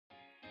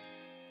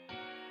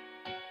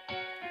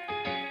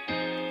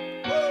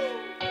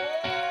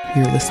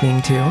You're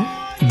listening to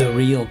The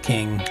Real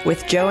King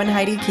with Joe and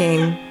Heidi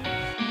King.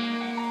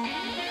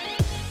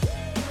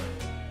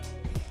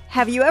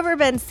 Have you ever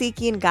been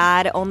seeking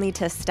God only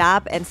to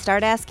stop and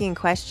start asking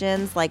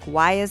questions like,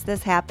 why is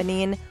this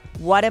happening?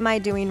 What am I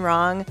doing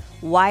wrong?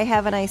 Why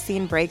haven't I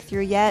seen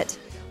breakthrough yet?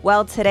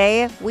 Well,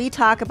 today we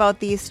talk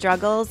about these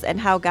struggles and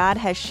how God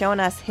has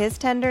shown us his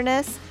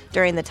tenderness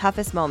during the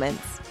toughest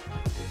moments.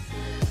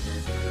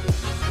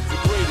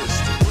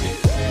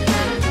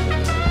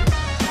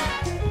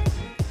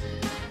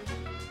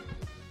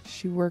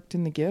 She worked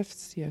in the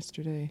gifts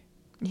yesterday.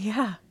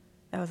 Yeah,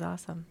 that was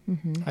awesome.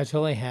 Mm-hmm. I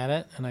totally had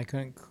it, and I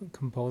couldn't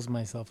compose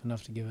myself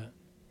enough to give it.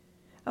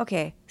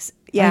 Okay.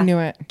 Yeah. I knew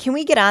it. Can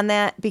we get on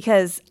that?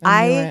 Because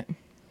I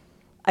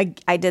knew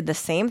it. I did the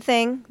same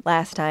thing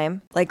last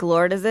time. Like,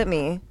 Lord, is it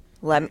me?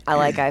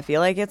 I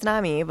feel like it's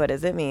not me, but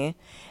is it me?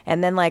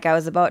 And then, I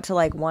was about to,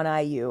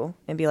 one-eye you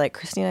and be like,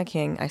 Christina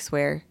King, I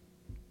swear.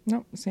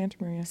 Nope, Santa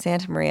Maria.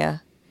 Santa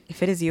Maria,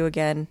 if it is you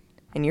again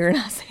and you're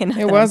not saying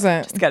nothing, It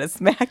wasn't. Just got to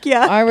smack you.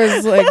 I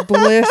was,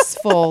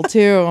 blissful,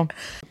 too.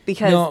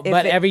 Because No,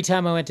 but every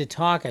time I went to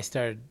talk, I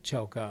started to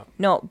choke up.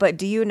 No, but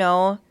do you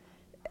know,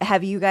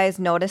 have you guys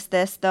noticed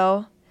this,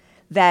 though?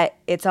 That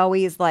it's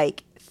always,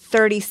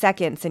 30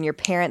 seconds and your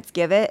parents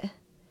give it?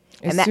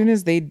 As soon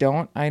as they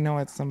don't, I know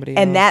it's somebody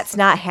else. And that's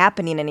not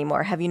happening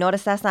anymore. Have you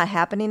noticed that's not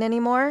happening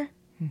anymore?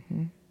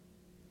 Mm-hmm.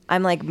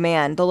 I'm like,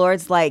 man, the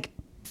Lord's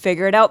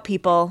figure it out,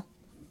 people.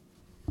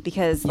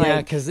 Because,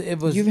 because it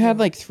was... You've had,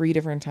 3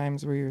 different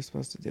times where you were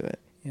supposed to do it.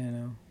 Yeah, I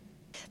know.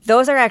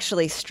 Those are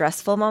actually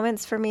stressful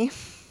moments for me.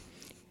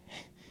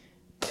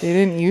 They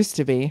didn't used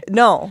to be.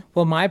 No.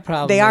 Well, my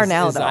problem They are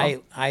now, is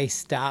though. I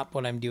stop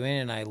what I'm doing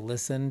and I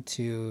listen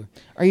to...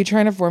 Are you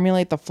trying to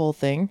formulate the full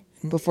thing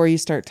before you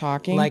start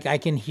talking? I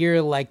can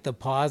hear, the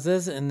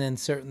pauses and then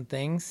certain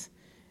things.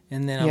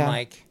 And then Yeah.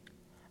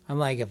 I'm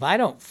like, if I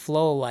don't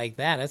flow like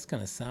that, it's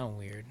going to sound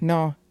weird.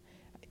 No.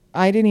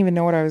 I didn't even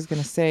know what I was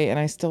going to say, and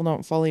I still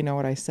don't fully know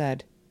what I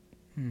said.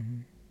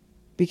 Mm-hmm.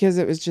 Because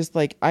it was just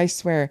I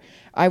swear,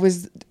 I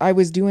was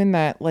doing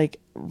that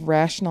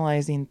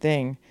rationalizing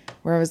thing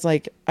where I was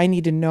like, I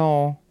need to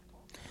know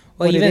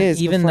what it is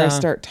before I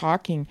start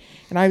talking,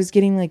 and I was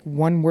getting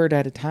one word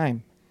at a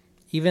time.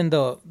 Even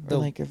though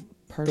a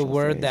partial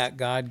word phrase. that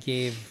God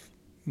gave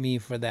me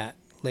for that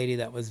lady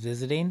that was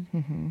visiting,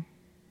 mm-hmm.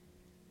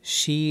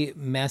 she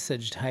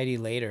messaged Heidi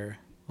later,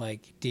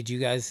 did you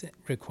guys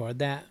record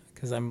that?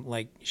 Because I'm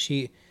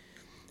she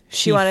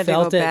wanted to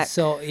go felt it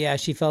back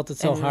she felt it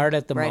so hard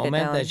at the write it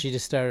moment down. that she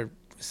just started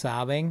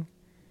sobbing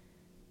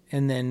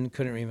and then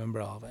couldn't remember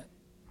all of it.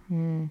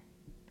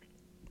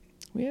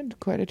 We had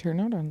quite a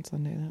turnout on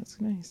Sunday.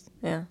 That's nice.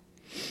 Yeah,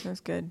 that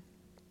was good.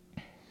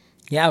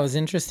 Yeah, it was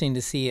interesting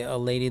to see a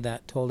lady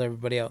that told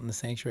everybody out in the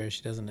sanctuary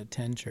she doesn't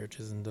attend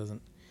churches and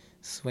doesn't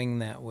swing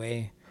that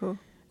way. Who?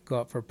 Go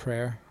out for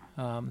prayer.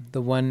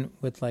 The one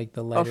with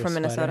the lighter from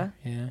sweater. Minnesota?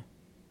 Yeah.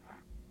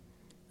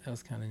 That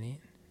was kind of neat.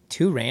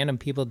 2 random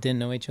people didn't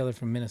know each other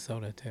from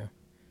Minnesota, too.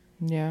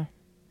 Yeah.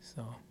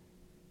 So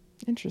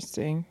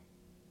Interesting.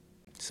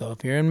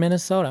 if you're in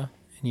Minnesota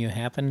and you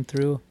happen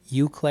through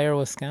Eau Claire,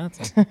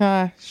 Wisconsin,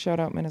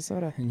 Shout out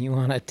Minnesota. and you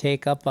want to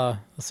take up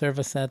a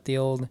service at the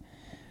old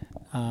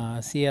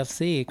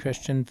CFC,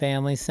 Christian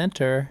Family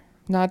Center.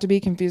 Not to be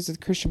confused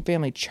with Christian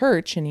Family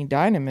Church in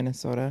Edina,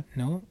 Minnesota.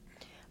 No?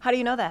 How do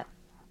you know that?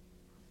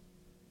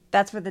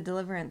 That's where the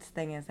deliverance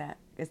thing is at.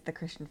 It's the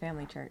Christian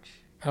Family Church.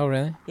 Oh,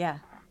 really? Yeah.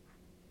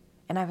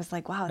 And I was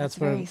like, wow, that's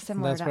where, very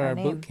similar that's to where our our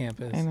name. boot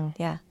camp is. I know.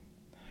 Yeah.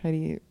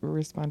 Heidi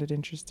responded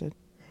interested.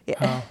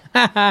 Yeah.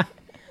 Oh.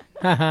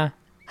 I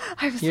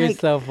was You're like,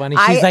 so funny.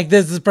 She's like,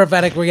 this is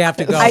prophetic. We have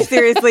to go. I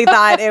seriously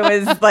thought it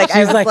was like,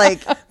 She's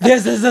like,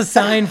 this is a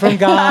sign from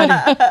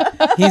God.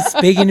 He's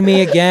speaking to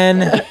me again.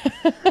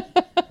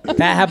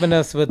 That happened to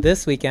us with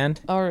this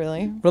weekend. Oh,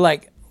 really?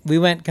 We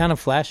went kind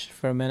of flesh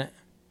for a minute.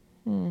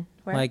 When?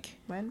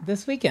 When?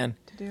 This weekend.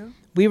 To do?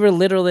 We were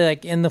literally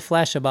in the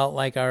flesh about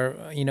our,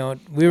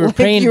 we were Like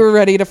praying. you were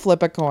ready to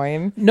flip a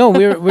coin. No,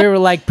 we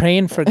were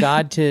praying for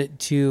God to,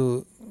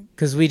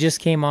 because we just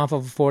came off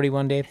of a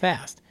 41-day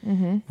fast.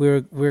 Mm-hmm.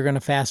 We were going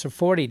to fast for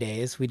 40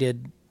 days. We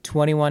did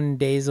 21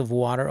 days of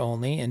water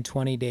only and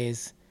 20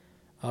 days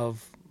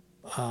of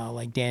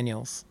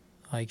Daniel's.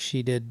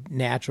 She did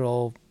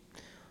natural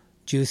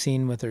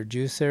juicing with her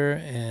juicer,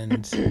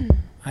 and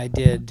I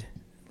did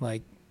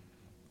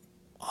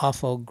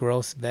awful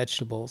gross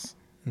vegetables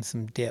and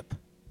some dip.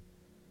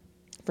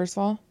 First of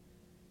all,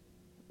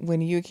 when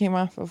you came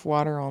off of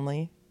water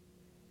only,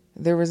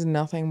 there was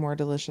nothing more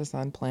delicious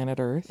on planet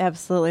Earth.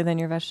 Absolutely, than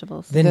your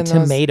vegetables. Then Then those-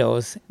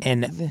 tomatoes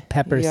and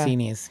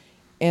pepperoncinis.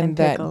 And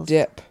that pickles.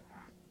 dip.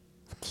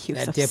 He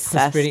was That dip was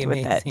obsessed pretty with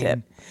amazing. that dip.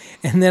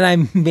 And then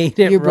I made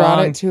it You wrong.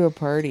 brought it to a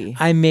party.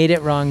 I made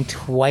it wrong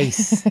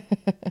twice.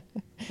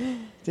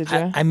 Did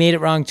you? I made it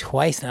wrong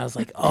twice, and I was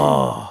like,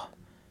 oh,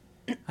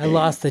 I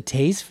lost the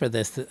taste for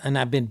this. And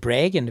I've been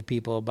bragging to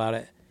people about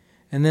it.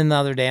 And then the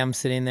other day I'm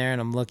sitting there and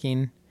I'm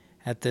looking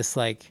at this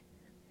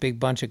big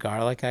bunch of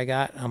garlic I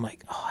got. I'm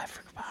like, oh,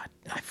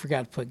 I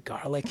forgot to put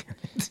garlic in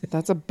it.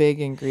 That's a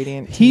big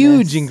ingredient.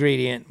 Huge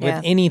ingredient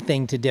with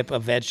anything to dip a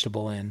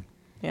vegetable in.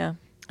 Yeah.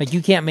 Like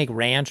you can't make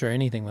ranch or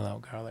anything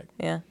without garlic.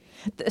 Yeah.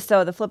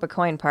 So the flip a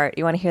coin part,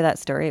 you want to hear that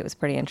story? It was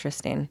pretty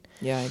interesting.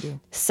 Yeah, I do.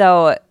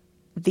 So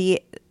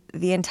the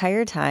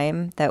entire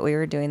time that we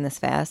were doing this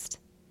fast,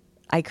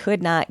 I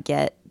could not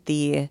get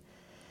the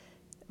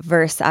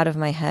verse out of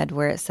my head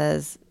where it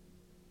says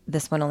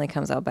this one only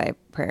comes out by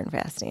prayer and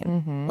fasting.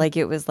 Mm-hmm. Like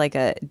it was like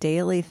a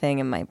daily thing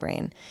in my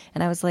brain.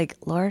 And I was like,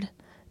 Lord,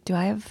 do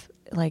I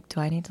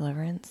need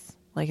deliverance?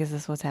 Like, is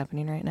this what's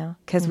happening right now?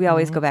 Because we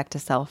always go back to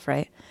self,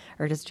 right?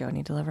 Or does Joe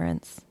need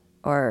deliverance?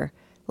 Or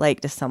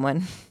like, does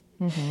someone?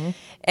 Mm-hmm.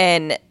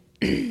 And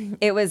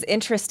it was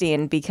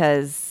interesting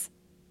because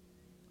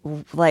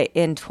like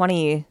in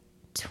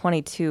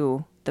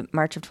 2022, the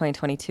March of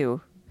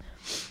 2022,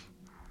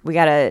 we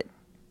got a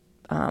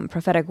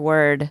prophetic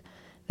word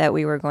that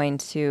we were going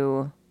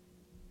to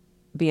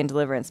be in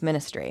deliverance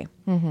ministry.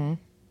 Mm-hmm.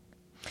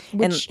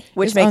 Which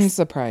is makes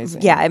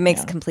unsurprising. Yeah, it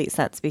makes complete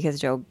sense because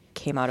Joe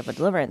came out of a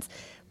deliverance.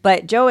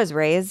 But Joe was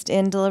raised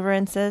in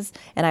deliverances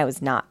and I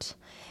was not.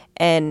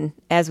 And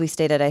as we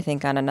stated, I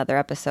think on another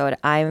episode,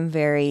 I'm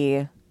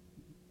very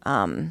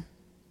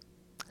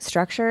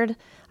structured.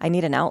 I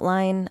need an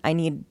outline. I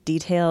need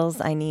details.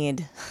 I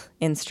need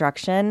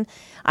instruction.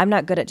 I'm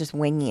not good at just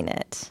winging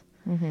it.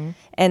 Mm-hmm.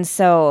 And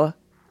so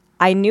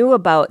I knew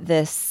about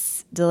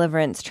this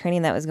deliverance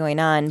training that was going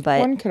on, but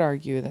one could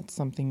argue that's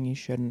something you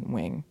shouldn't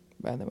wing,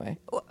 by the way.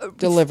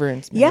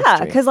 Deliverance ministry.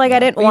 Yeah, because like I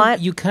didn't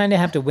want... You kind of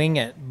have to wing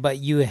it, but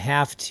you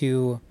have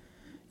to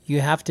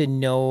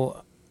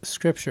know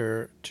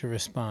Scripture to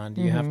respond.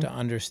 You have to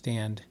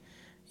understand,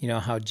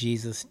 how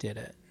Jesus did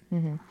it.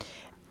 Mm-hmm.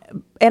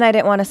 And I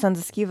didn't want a Sons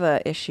of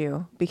Sceva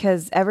issue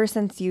because ever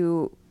since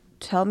you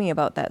tell me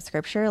about that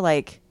Scripture,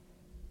 like,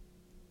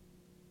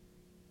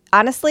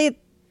 honestly,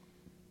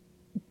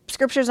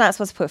 Scripture's not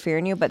supposed to put fear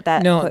in you, but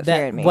put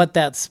fear in me. What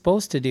that's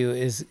supposed to do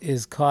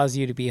is cause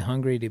you to be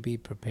hungry to be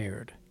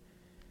prepared.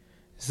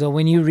 So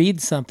when you read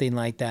something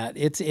like that,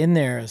 it's in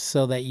there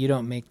so that you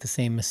don't make the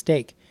same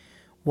mistake.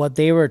 What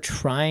they were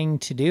trying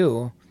to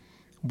do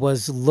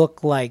was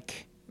look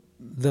like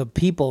the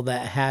people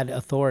that had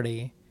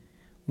authority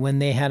when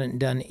they hadn't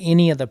done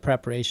any of the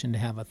preparation to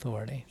have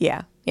authority.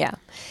 Yeah.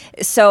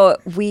 So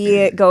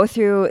we go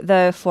through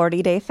the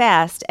 40-day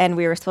fast, and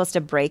we were supposed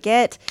to break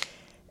it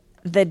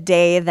the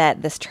day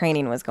that this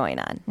training was going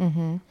on.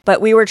 Mm-hmm.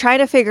 But we were trying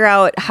to figure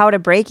out how to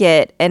break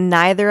it, and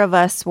neither of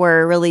us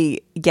were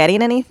really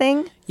getting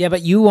anything. Yeah,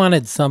 but you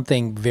wanted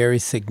something very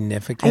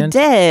significant. I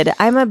did.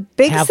 I'm a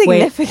big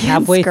significance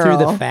halfway girl.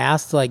 Through the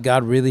fast, like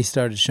God really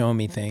started showing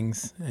me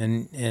things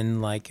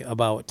and like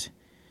about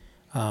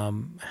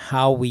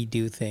how we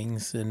do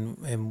things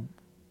and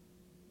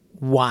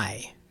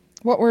why.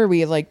 What were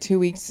we, like 2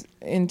 weeks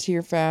into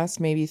your fast,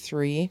 maybe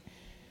 3,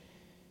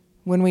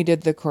 when we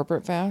did the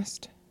corporate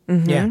fast?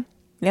 Mm-hmm. Yeah.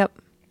 Yep.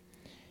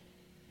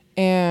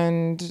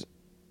 And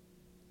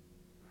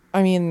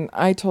I mean,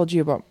 I told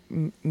you about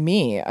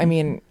me. I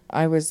mean,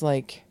 I was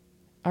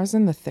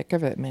in the thick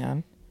of it,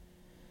 man.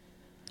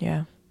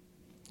 Yeah.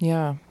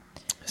 Yeah.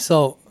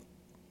 So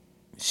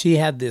she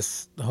had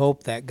this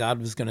hope that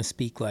God was going to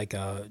speak like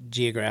a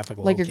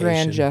geographical like location. A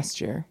grand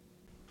gesture.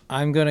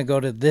 I'm going to go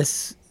to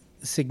this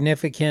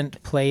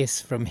significant place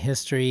from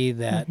history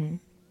that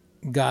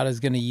God is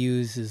going to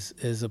use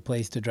as a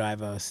place to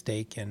drive a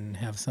stake and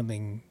have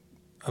something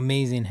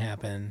amazing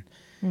happen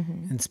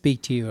and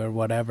speak to you or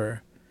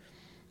whatever.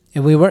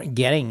 And we weren't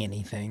getting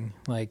anything.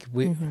 Like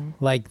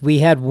we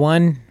had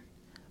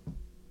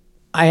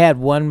I had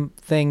one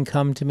thing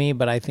come to me,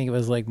 but I think it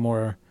was like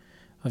more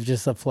of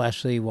just a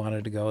fleshly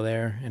wanted to go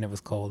there, and it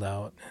was cold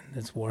out and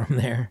it's warm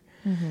there.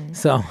 Mm-hmm.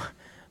 So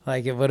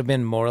like it would have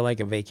been more like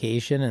a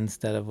vacation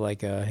instead of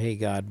like a, hey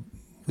God,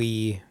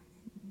 we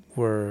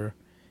were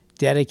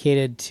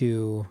dedicated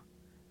to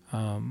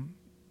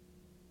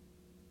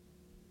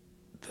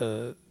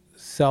the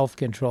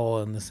self-control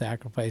and the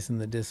sacrifice and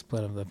the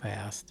discipline of the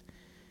fast.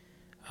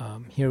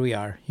 Here we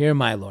are. Here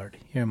am I, Lord.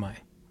 Here am I.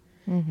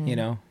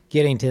 Mm-hmm.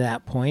 Getting to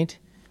that point.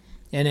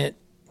 And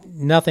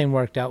nothing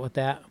worked out with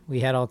that. We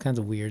had all kinds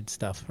of weird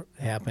stuff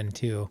happen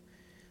too.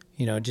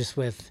 Just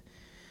with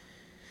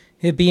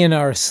it being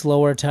our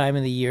slower time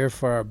of the year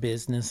for our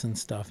business and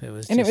stuff. It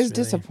was really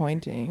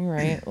disappointing,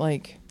 right?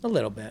 Like a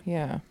little bit.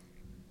 Yeah.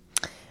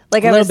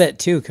 Like a little bit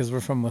too, because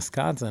we're from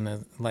Wisconsin.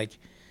 And like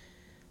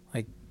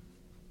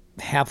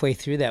halfway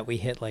through that, we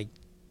hit like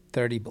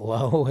 30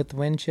 below with the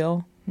wind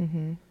chill.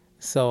 Mm-hmm.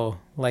 So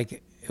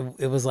like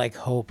it was like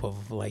hope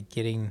of like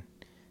getting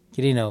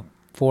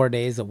 4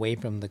 days away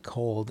from the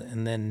cold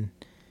and then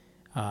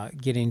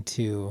getting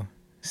to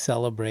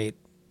celebrate,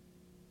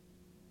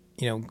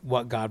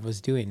 what God was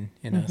doing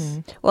in us.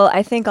 Well,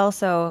 I think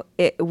also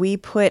we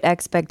put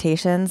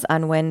expectations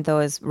on when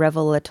those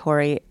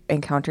revelatory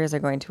encounters are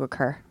going to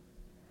occur.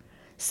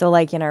 So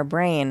like in our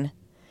brain,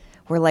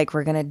 we're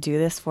going to do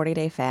this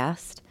 40-day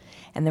fast,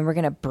 and then we're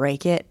going to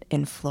break it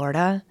in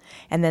Florida,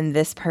 and then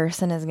this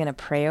person is going to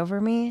pray over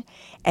me,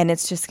 and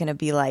it's just going to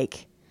be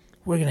like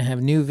we're going to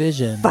have new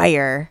vision.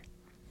 Fire.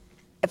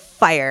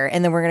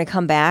 And then we're going to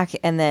come back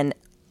and then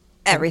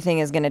everything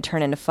is going to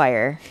turn into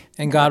fire.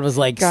 And God was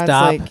like,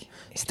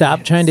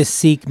 stop trying to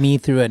seek me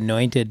through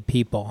anointed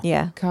people.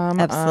 Yeah.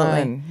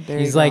 Absolutely.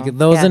 He's like,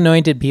 those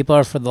anointed people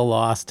are for the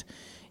lost.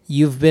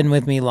 You've been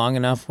with me long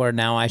enough where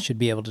now I should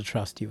be able to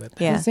trust you with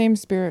that. Yeah. The same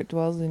spirit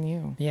dwells in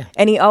you. Yeah.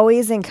 And he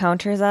always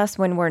encounters us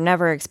when we're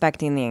never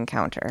expecting the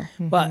encounter.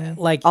 But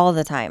like all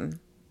the time.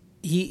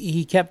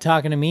 He kept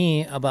talking to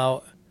me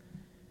about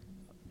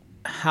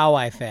how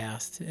I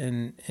fast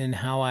and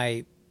how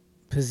I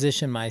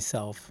position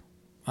myself.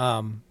 If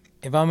I'm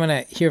going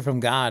to hear from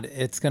God,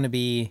 it's going to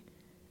be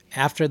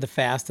after the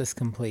fast is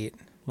complete.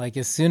 Like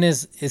as soon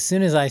as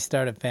I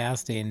started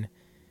fasting,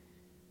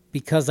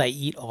 because I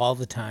eat all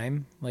the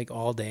time, like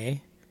all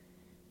day,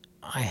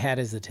 I had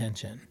his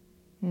attention.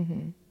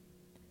 Mm-hmm.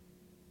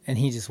 And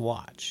he just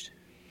watched.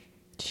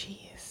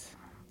 Jeez.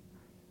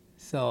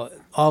 So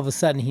all of a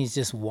sudden, he's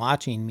just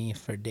watching me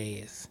for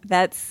days.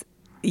 That's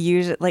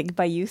usually, like,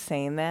 by you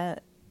saying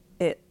that,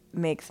 it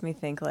makes me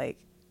think, like,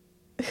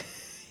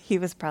 he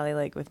was probably,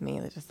 like, with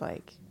me, just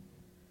like...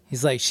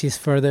 He's like, she's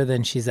further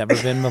than she's ever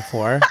been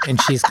before,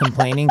 and she's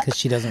complaining because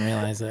she doesn't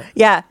realize it.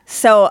 Yeah,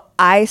 so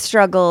I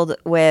struggled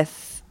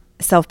with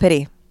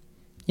self-pity.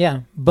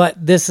 Yeah,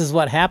 but this is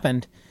what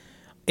happened.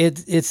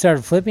 It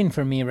started flipping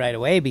for me right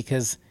away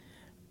because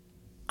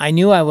I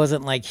knew I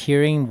wasn't like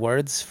hearing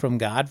words from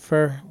God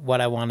for what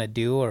I want to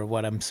do or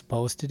what I'm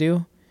supposed to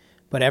do.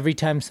 But every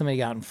time somebody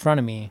got in front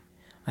of me,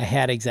 I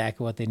had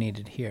exactly what they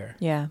needed to hear.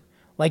 Yeah.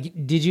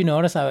 Like, did you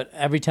notice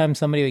every time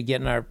somebody would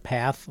get in our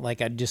path, like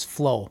I'd just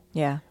flow.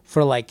 Yeah.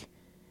 For like,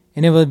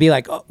 and it would be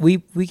like, oh, we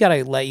got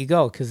to let you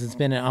go because it's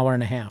been an hour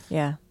and a half.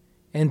 Yeah.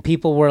 And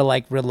people were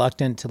like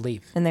reluctant to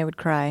leave. And they would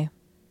cry.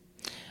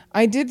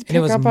 I did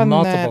pick up on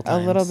that a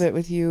little bit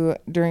with you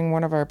during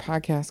one of our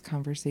podcast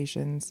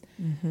conversations.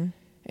 Mm-hmm.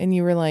 And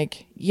you were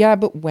like, yeah,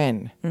 but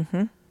when?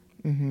 Mm-hmm.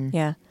 Mm-hmm.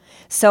 Yeah.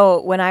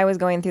 So when I was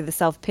going through the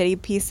self-pity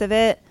piece of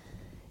it,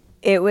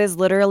 it was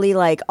literally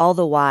like all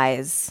the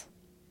whys.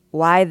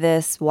 Why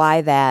this?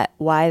 Why that?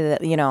 Why the,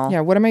 you know?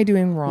 Yeah, what am I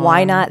doing wrong?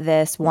 Why not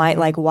this? Why,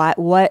 like,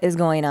 what is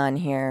going on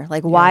here?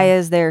 Like, why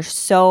is there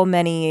so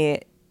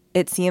many...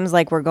 It seems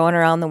like we're going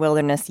around the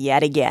wilderness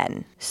yet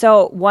again.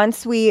 So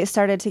once we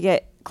started to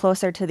get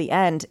closer to the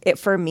end,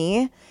 for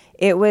me,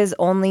 it was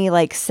only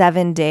like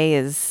 7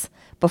 days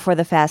before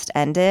the fast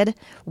ended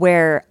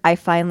where I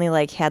finally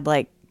like had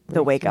like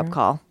the wake up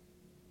call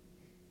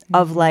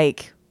of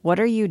like, what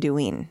are you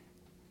doing?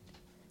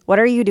 What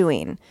are you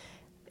doing?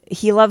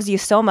 He loves you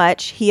so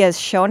much. He has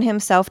shown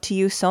himself to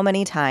you so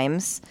many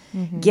times.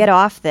 Mm-hmm. Get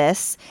off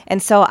this.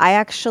 And so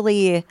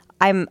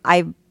I'm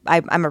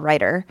a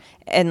writer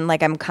and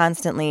like I'm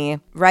constantly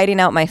writing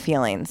out my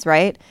feelings,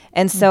 right?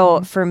 And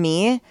so for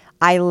me,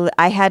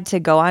 I had to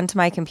go onto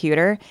my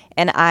computer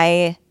and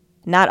I,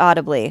 not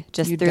audibly,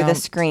 just through the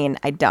screen,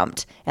 I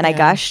dumped and I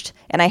gushed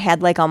and I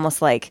had like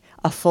almost like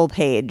a full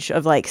page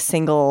of like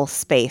single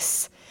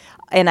space.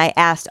 And I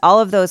asked all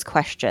of those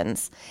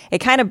questions. It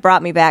kind of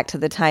brought me back to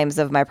the times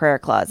of my prayer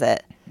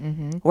closet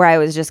where I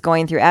was just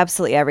going through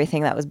absolutely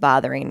everything that was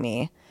bothering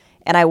me.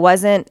 And I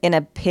wasn't in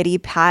a pity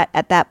pat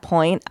at that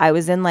point. I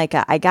was in like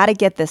I got to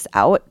get this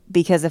out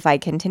because if I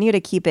continue to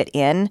keep it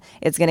in,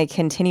 it's going to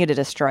continue to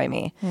destroy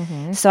me.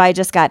 Mm-hmm. So I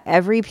just got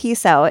every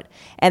piece out.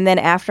 And then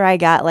after I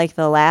got like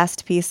the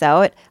last piece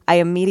out, I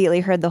immediately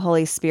heard the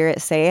Holy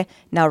Spirit say,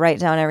 now write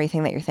down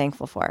everything that you're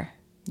thankful for.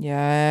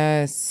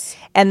 Yes.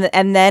 And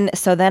then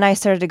I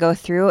started to go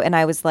through and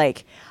I was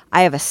like,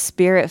 I have a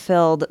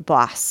spirit-filled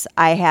boss.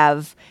 I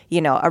have,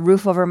 a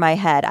roof over my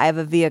head. I have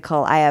a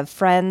vehicle. I have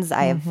friends.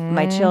 I have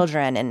my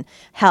children and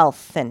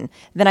health. And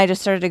then I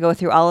just started to go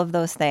through all of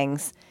those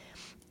things.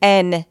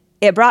 And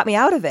it brought me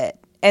out of it.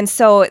 And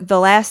so the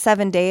last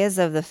 7 days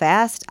of the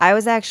fast, I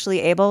was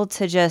actually able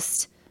to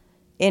just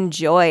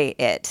enjoy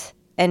it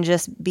and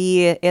just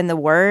be in the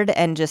Word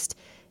and just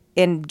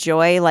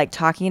enjoy like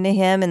talking to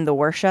Him and the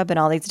worship and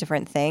all these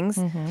different things.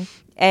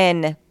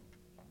 Mm-hmm.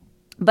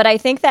 But I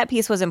think that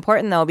piece was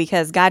important, though,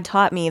 because God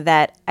taught me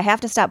that I have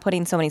to stop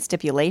putting so many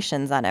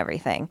stipulations on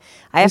everything.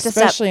 I have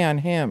Especially to stop on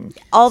Him.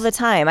 all the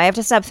time. I have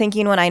to stop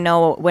thinking when I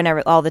know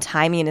whenever all the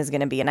timing is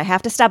going to be. And I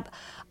have to stop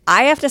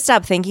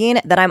thinking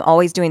that I'm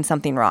always doing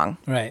something wrong.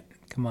 Right.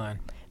 Come on.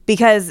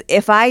 Because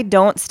if I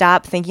don't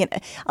stop thinking,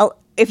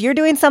 if you're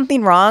doing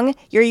something wrong,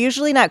 you're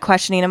usually not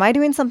questioning, am I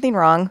doing something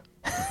wrong?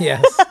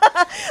 Yes.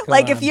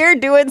 Like if you're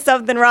doing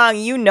something wrong,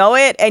 you know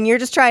it, and you're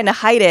just trying to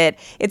hide it.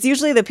 It's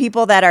usually the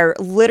people that are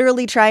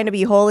literally trying to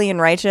be holy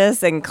and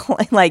righteous and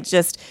like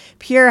just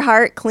pure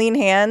heart, clean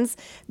hands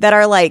that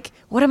are like,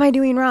 what am I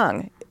doing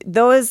wrong?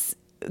 Those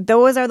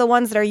are the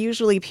ones that are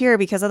usually pure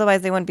because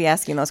otherwise they wouldn't be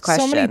asking those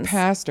questions. So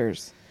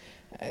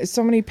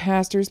many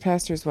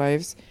pastors'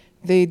 wives,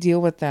 they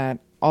deal with that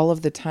all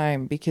of the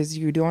time because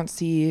you don't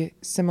see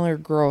similar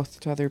growth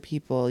to other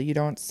people. You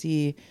don't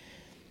see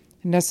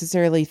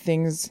necessarily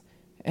things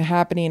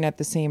happening at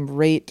the same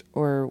rate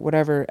or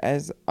whatever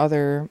as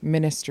other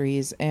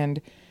ministries,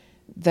 and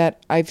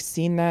that I've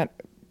seen that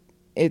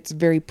it's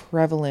very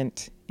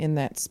prevalent in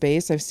that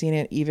space. I've seen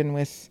it even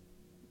with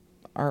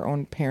our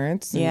own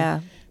parents.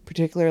 Yeah.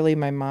 Particularly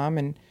my mom.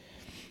 And,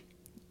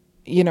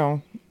 you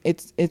know,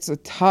 it's a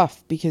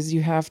tough because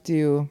you have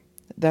to,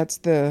 that's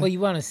the, you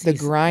want to see the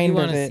grind you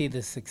want of to it. see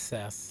the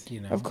success, you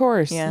know. Of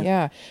course. Yeah.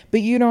 Yeah.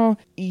 But, you know,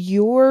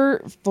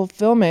 your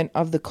fulfillment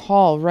of the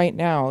call right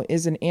now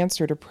is an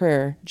answer to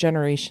prayer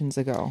generations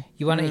ago.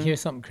 You want to hear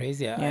something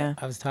crazy? Yeah.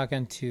 I was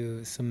talking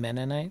to some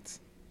Mennonites,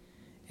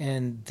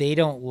 and they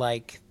don't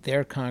like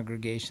their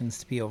congregations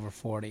to be over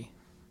 40.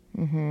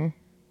 Mm-hmm.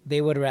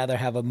 They would rather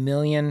have 1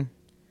 million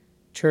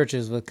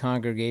churches with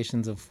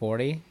congregations of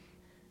 40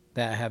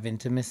 that have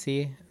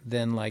intimacy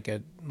than like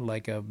a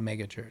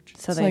mega church.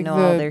 So It's they like know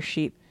all the- their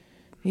sheep.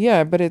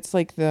 Yeah. But it's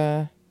like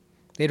They'd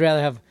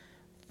rather have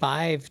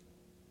 5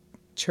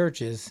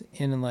 churches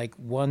in like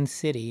one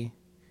city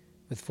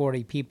with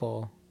 40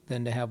 people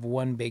than to have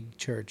one big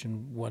church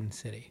in one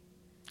city.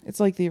 it's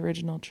like the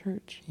original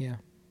church, Yeah.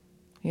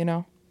 you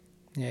know?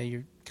 Yeah,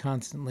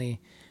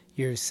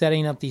 you're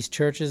setting up these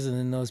churches, and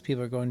then those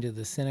people are going to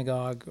the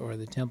synagogue or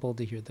the temple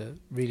to hear the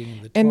reading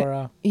of the And,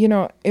 Torah. you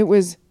know, it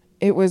was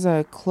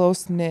a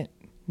close-knit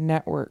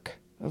network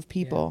of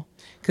people.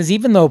 Because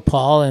even though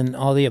Paul and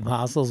all the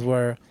apostles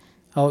were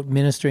out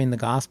ministering the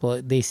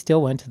gospel, they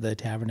still went to the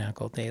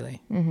tabernacle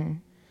daily. Mm-hmm.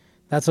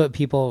 That's what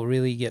people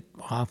really get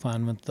off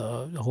on with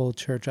the whole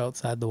church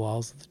outside the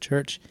walls of the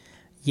church.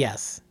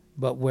 Yes,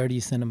 but where do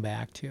you send them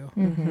back to?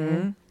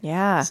 Mm-hmm.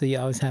 Yeah. So you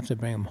always have to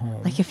bring them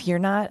home. Like if you're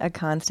not a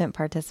constant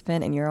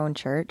participant in your own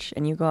church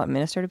and you go out and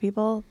minister to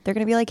people, they're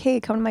going to be like, "Hey,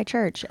 come to my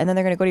church." And then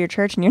they're going to go to your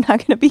church and you're not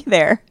going to be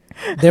there.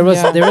 There was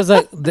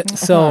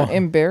so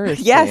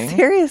Embarrassing. Yeah,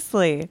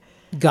 seriously.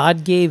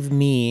 God gave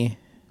me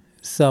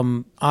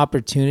some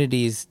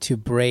opportunities to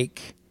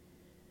break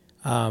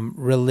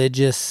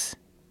religious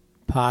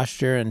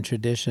posture and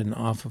tradition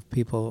off of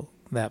people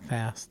that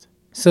fast.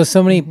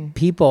 So many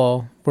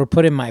people were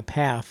put in my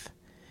path,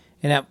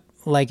 and that,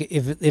 like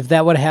if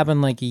that would have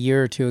happened like a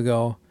year or two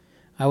ago,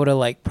 I would have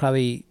like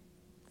probably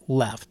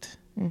left.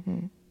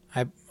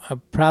 I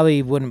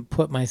probably wouldn't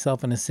put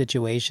myself in a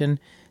situation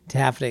to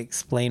have to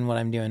explain what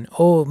I'm doing.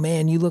 Oh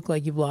man, you look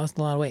like you've lost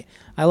a lot of weight.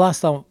 I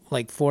lost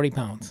like 40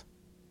 pounds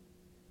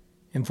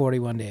in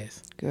 41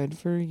 days. Good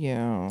for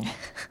you.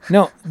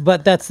 No,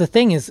 but that's the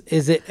thing is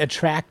it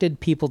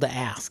attracted people to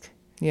ask.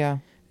 Yeah.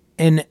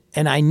 And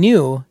I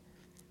knew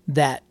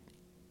that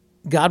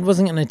God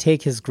wasn't going to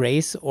take his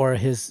grace or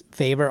his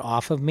favor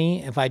off of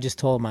me if I just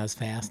told him I was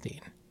fasting,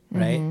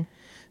 right?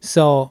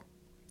 So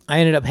I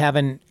ended up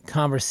having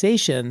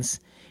conversations,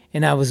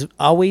 and I was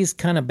always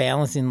kind of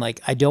balancing,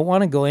 like, I don't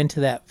want to go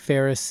into that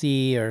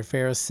Pharisee or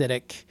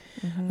Pharisaic,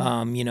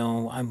 you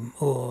know,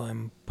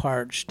 I'm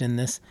parched and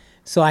this.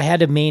 So I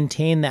had to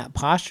maintain that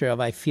posture of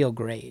I feel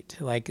great,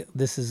 like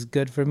this is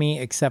good for me,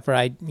 except for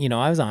I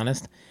was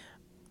honest.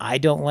 I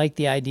don't like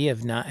the idea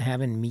of not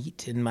having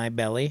meat in my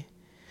belly.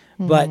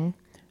 But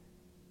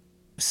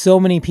so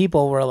many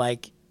people were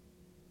like,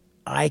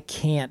 I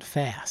can't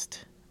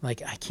fast.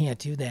 Like, I can't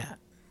do that.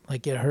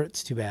 Like, it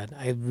hurts too bad.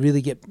 I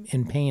really get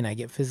in pain. I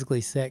get physically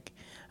sick.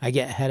 I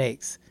get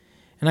headaches.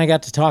 And I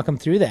got to talk them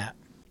through that.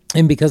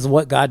 And because of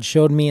what God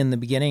showed me in the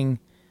beginning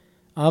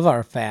of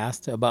our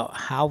fast about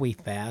how we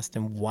fast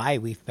and why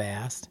we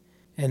fast,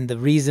 and the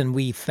reason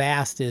we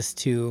fast is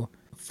to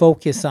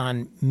focus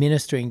on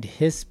ministering to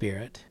his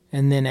spirit.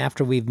 And then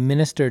after we've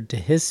ministered to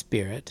his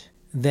spirit,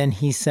 then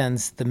he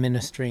sends the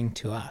ministering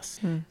to us.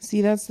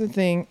 See, that's the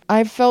thing.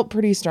 I've felt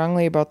pretty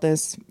strongly about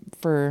this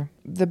for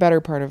the better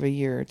part of a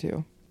year or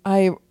two.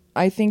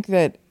 I think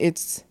that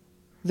it's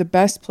the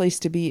best place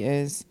to be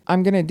is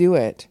I'm going to do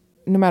it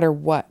no matter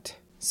what.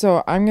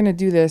 So I'm going to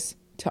do this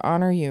to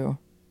honor you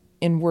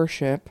in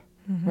worship,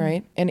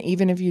 right? And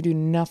even if you do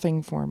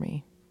nothing for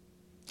me,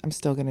 I'm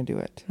still going to do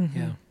it.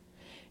 Yeah.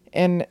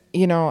 And,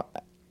 you know,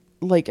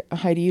 like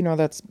Heidi, you know,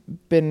 that's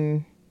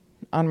been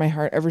on my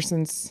heart ever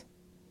since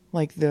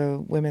like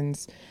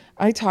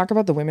I talk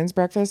about the women's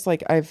breakfast.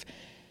 Like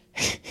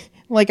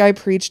I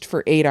preached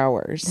for 8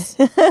 hours.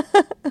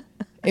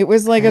 It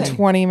was like a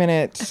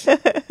 20-minute,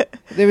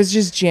 it was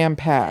just jam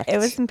packed. It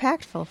was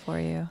impactful for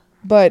you.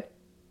 But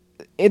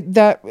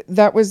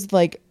that was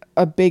like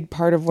a big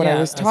part of what I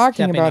was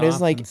talking about is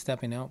like,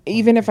 stepping out.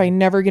 even if I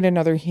never get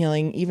another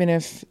healing, even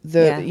if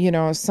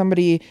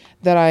somebody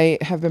that I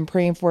have been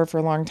praying for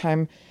a long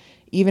time,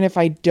 even if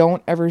I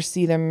don't ever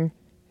see them,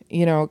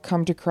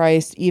 come to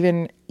Christ,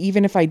 even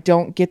if I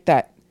don't get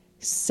that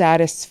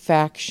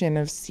satisfaction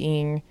of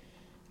seeing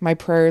my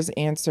prayers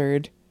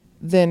answered,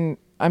 then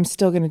I'm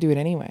still going to do it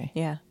anyway.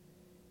 Yeah.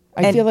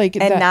 I feel like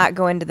and not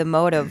go into the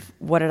mode of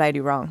what did I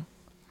do wrong?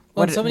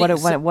 Well,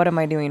 What am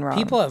I doing wrong?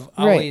 People have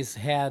always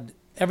had,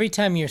 every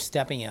time you're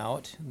stepping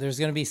out, there's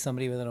going to be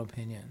somebody with an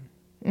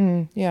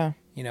opinion. Yeah.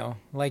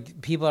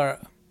 Like people are,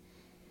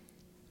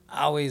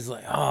 always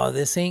like, oh,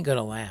 this ain't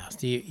gonna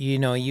last. You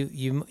know,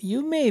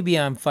 you may be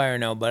on fire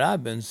now, but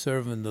I've been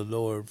serving the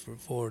Lord for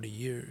 40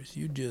 years.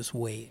 You just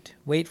wait.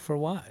 Wait for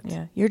what?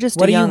 Yeah, you're just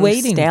what a young are you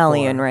waiting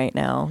stallion for? right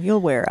now.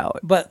 You'll wear out.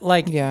 But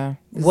like,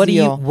 what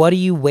are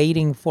you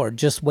waiting for?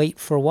 Just wait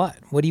for what?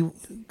 What do you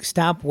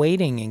stop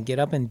waiting and get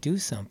up and do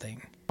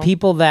something?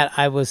 People that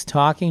I was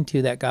talking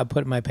to that God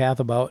put in my path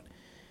about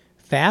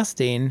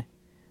fasting,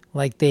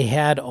 like they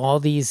had all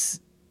these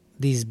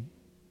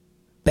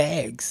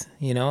bags,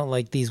 you know,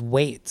 like these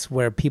weights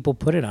where people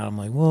put it on. I'm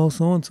like, well,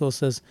 so-and-so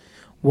says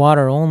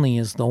water only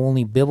is the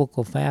only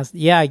biblical fast.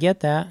 Yeah, I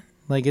get that.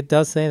 Like it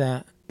does say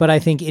that. But I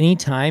think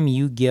anytime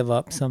you give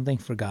up something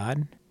for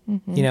God,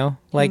 you know,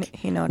 like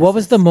he what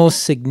was the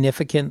most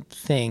significant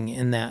thing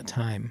in that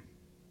time?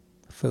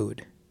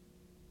 Food.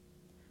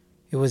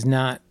 It was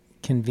not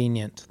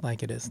convenient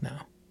like it is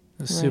now.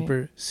 It was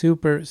super,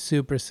 super,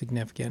 super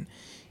significant.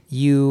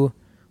 You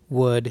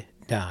would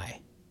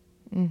die.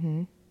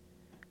 Mm-hmm.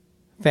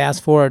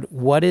 Fast forward,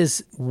 what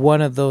is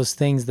one of those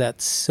things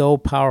that's so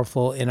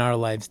powerful in our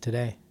lives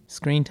today?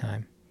 Screen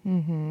time.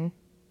 Mm-hmm.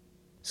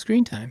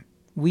 Screen time.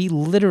 We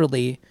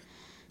literally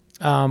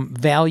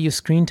value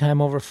screen time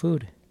over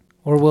food,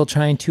 or we'll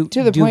try to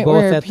the do point both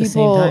where at the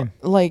same time.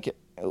 Like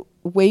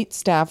wait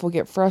staff will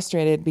get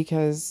frustrated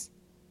because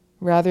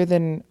rather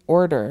than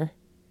order,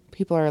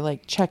 people are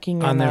like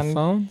checking on their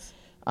phones,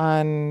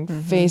 on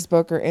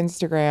Facebook or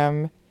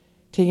Instagram,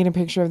 taking a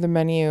picture of the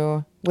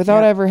menu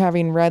without ever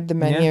having read the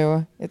menu.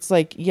 Yeah. It's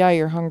like, yeah,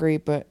 you're hungry,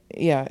 but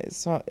yeah,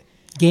 it's not.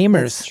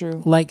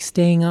 Gamers like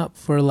staying up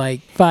for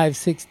like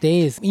 5-6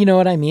 days. You know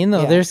what I mean,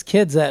 though? Yeah. There's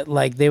kids that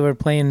like they were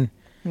playing.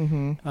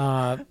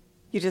 Mm-hmm.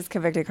 You just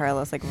convicted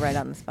Carlos like right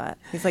on the spot.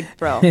 He's like,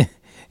 bro.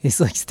 He's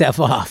like, step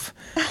off.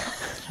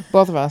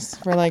 Both of us.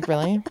 We're like,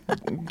 really?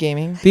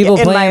 Gaming? People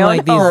playing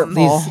like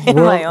these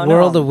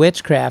World of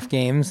Witchcraft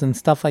games and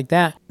stuff like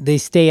that. They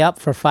stay up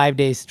for 5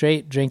 days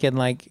straight drinking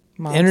like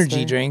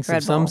energy drinks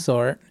of some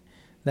sort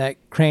that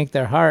crank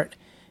their heart.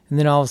 And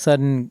then all of a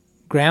sudden,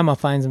 grandma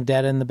finds them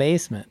dead in the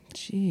basement.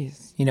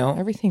 Jeez. You know?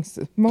 Everything's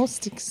the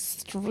most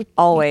extreme.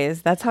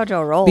 Always. That's how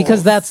Joe rolls.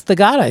 Because that's the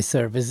God I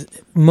serve, is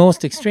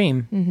most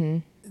extreme. Mm-hmm.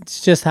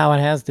 It's just how it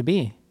has to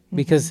be.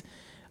 Because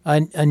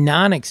a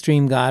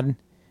non-extreme God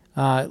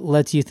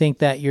lets you think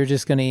that you're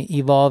just going to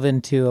evolve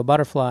into a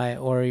butterfly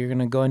or you're going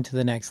to go into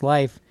the next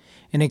life.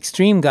 An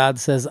extreme God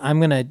says, I'm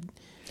going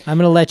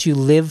to let you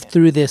live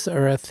through this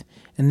earth,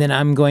 and then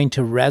I'm going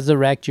to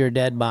resurrect your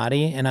dead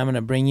body, and I'm going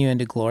to bring you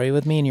into glory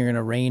with me, and you're going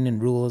to reign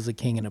and rule as a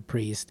king and a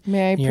priest.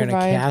 You're going to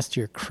cast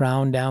your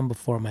crown down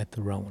before my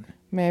throne.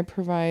 May I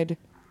provide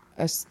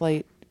a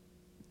slight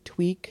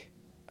tweak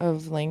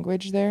of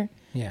language there?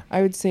 Yeah.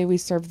 I would say we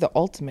serve the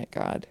ultimate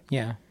God.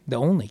 Yeah, the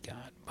only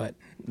God, but...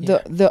 Yeah.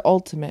 The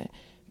ultimate.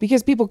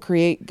 Because people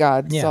create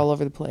gods all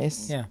over the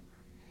place. Yeah.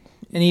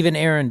 And even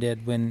Aaron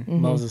did when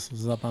Moses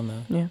was up on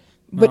the... Yeah.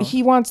 But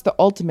he wants the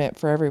ultimate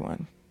for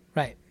everyone.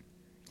 Right.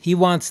 He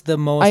wants the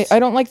most... I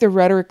don't like the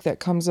rhetoric that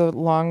comes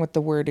along with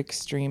the word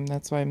extreme.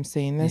 That's why I'm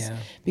saying this. Yeah.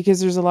 Because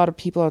there's a lot of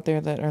people out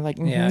there that are like...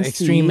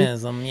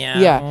 extremism. Yeah.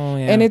 Yeah. Oh,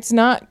 yeah. And it's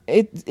not...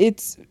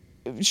 It's...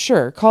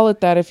 Sure, call it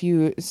that if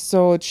you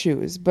so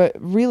choose. But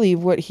really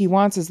what he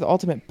wants is the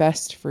ultimate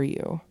best for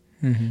you.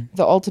 Mm-hmm.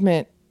 The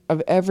ultimate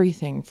of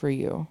everything for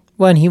you.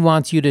 Well, and he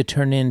wants you to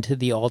turn into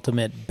the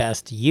ultimate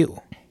best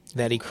you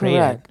that he created.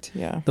 Correct,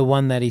 yeah. The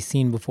one that he's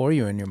seen before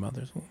you in your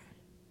mother's womb.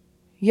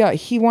 Yeah,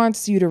 he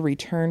wants you to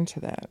return to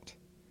that.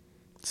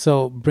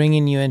 So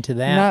bringing you into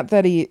that. Not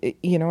that he,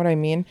 you know what I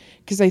mean?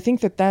 Because I think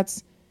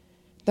that's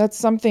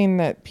something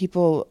that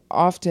people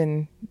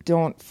often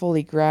don't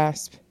fully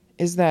grasp,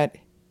 is that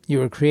you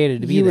were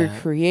created to be that. You were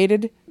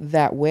created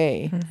that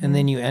way. Mm-hmm. And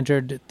then you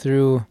entered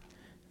through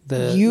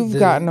You've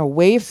gotten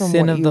away from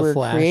what you were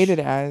flesh. Created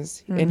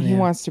as, and he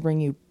wants to bring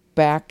you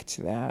back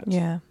to that.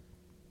 Yeah.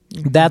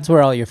 That's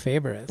where all your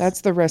favor is. That's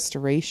the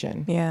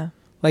restoration. Yeah.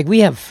 Like we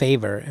have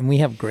favor and we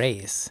have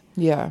grace.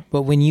 Yeah.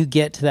 But when you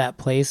get to that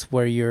place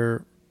where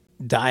you're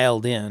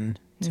dialed in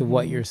to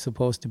what you're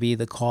supposed to be,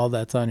 the call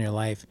that's on your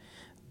life,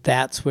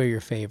 that's where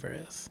your favor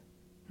is.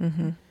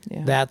 Mm-hmm.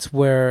 Yeah. That's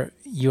where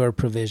your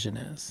provision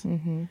is.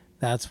 Mm-hmm.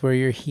 That's where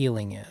your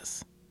healing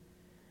is.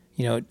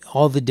 You know,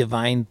 all the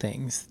divine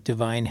things,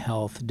 divine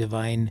health,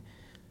 divine...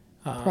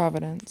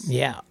 providence.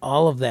 Yeah,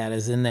 all of that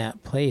is in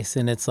that place.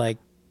 And it's like,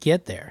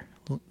 get there,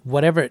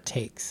 whatever it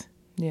takes.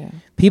 Yeah.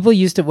 People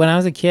used to, when I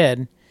was a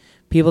kid,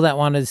 people that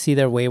wanted to see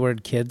their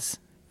wayward kids,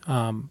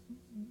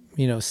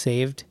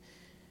 saved,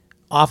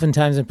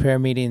 oftentimes in prayer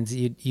meetings,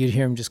 you'd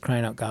hear them just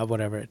crying out, God,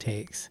 whatever it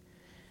takes.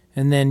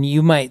 And then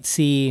you might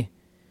see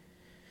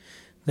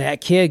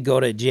that kid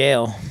go to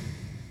jail,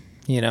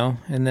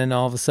 and then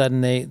all of a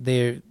sudden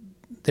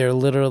they're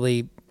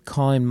literally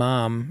calling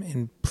mom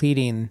and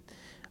pleading,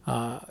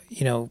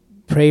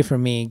 pray for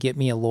me, get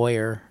me a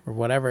lawyer or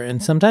whatever.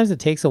 And sometimes it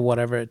takes a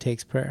whatever it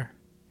takes prayer.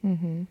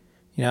 Mm-hmm.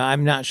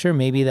 I'm not sure.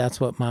 Maybe that's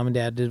what mom and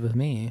dad did with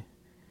me.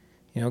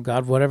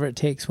 God, whatever it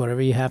takes,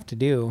 whatever you have to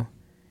do.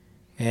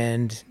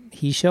 And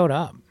he showed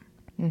up.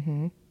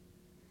 Mm-hmm.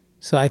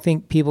 So I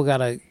think people got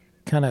to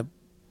kind of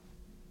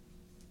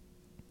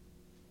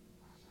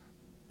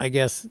I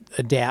guess,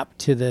 adapt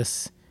to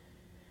this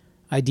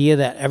idea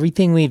that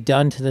everything we've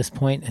done to this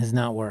point has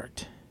not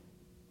worked.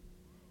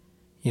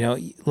 You know,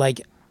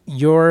 like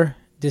your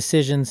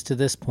decisions to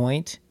this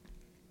point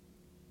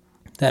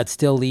that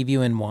still leave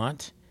you in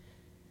want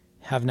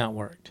have not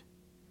worked.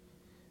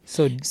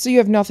 So you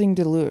have nothing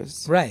to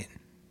lose. Right.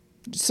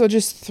 So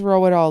just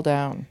throw it all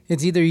down.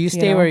 It's either you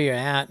stay where you're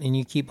at and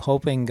you keep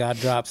hoping God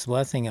drops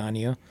blessing on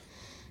you,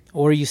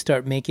 or you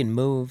start making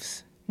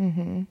moves.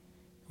 Mm-hmm.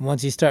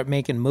 Once you start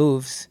making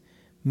moves,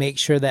 make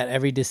sure that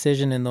every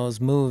decision in those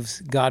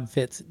moves, God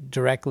fits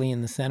directly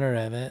in the center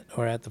of it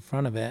or at the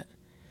front of it,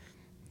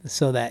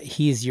 so that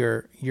he's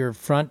your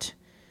front.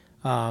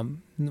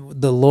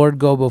 The Lord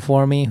go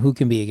before me, who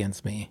can be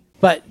against me?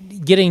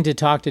 But getting to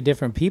talk to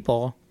different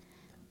people,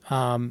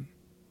 and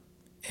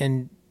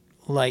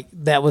like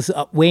that was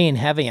weighing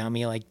heavy on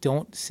me. Like,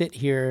 don't sit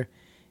here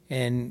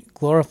and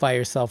glorify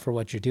yourself for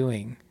what you're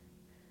doing.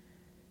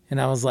 And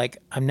I was like,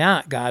 I'm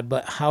not, God,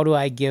 but how do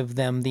I give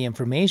them the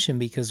information?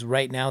 Because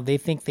right now they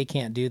think they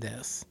can't do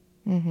this.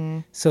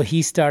 Mm-hmm. So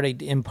he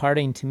started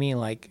imparting to me,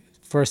 like,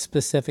 for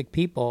specific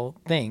people,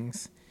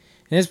 things.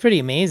 And it's pretty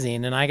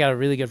amazing. And I got a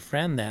really good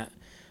friend that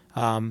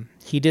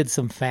he did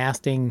some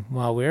fasting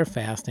while we were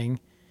fasting.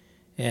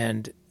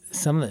 And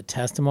some of the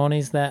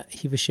testimonies that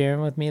he was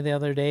sharing with me the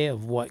other day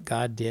of what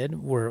God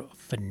did were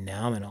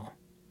phenomenal.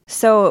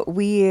 So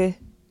we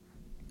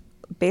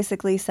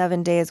basically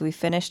 7 days we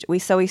finished. We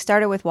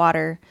started with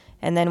water,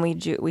 and then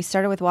we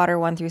started with water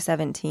 1 through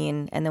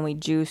 17, and then we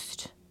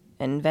juiced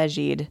and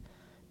veggied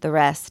the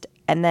rest.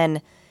 And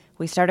then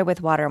we started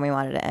with water, and we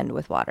wanted to end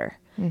with water.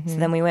 Mm-hmm. So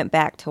then we went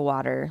back to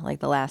water like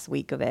the last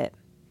week of it.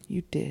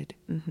 You did.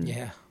 Mm-hmm.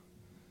 Yeah.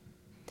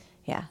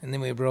 Yeah. And then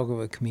we broke it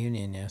with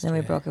communion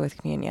yesterday.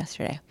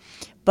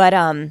 But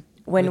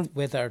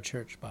with our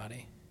church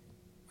body,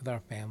 with our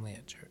family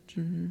at church.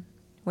 Mm-hmm.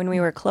 When we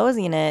were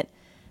closing it,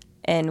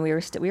 and we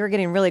were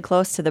getting really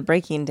close to the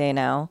breaking day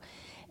now,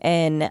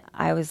 and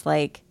I was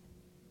like,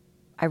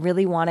 I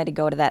really wanted to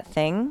go to that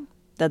thing,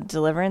 the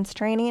deliverance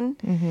training,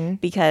 mm-hmm.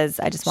 because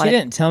I just wanted. She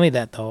didn't tell me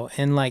that though,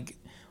 and like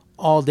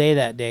all day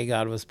that day,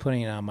 God was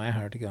putting it on my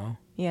heart to go.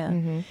 Yeah.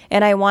 Mm-hmm.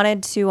 And I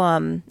wanted to,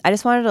 I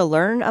just wanted to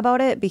learn about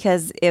it,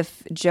 because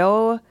if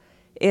Joe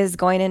is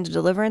going into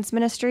deliverance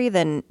ministry,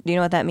 then do you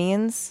know what that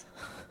means?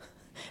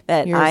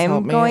 That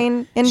I'm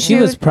going into. She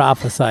was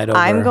prophesied over.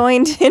 I'm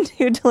going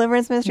into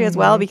deliverance ministry as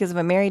well, because if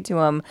I'm married to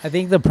him. I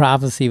think the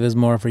prophecy was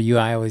more for you.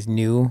 I always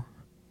knew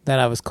that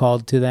I was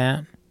called to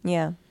that.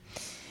 Yeah.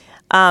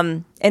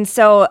 And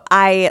so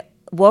I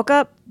woke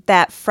up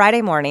that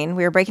Friday morning.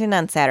 We were breaking it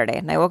on Saturday.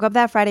 And I woke up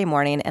that Friday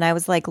morning and I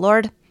was like,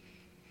 Lord,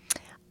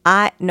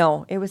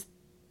 it was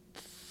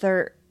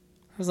It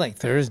was like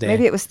Thursday.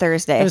 Maybe it was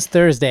Thursday. It was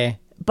Thursday.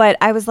 But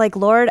I was like,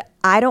 Lord,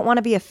 I don't want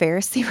to be a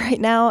Pharisee right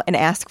now and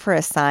ask for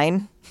a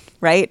sign,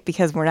 right?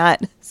 Because we're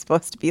not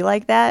supposed to be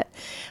like that.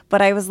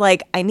 But I was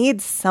like, I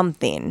need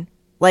something.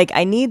 Like,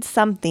 I need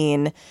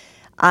something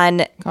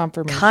on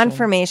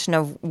confirmation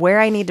of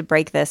where I need to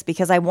break this,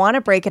 because I want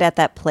to break it at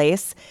that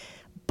place.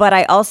 But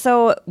I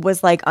also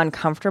was like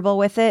uncomfortable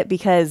with it,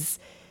 because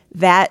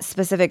that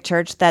specific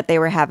church that they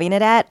were having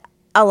it at,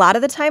 a lot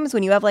of the times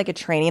when you have like a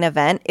training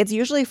event, it's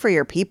usually for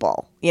your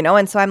people, you know?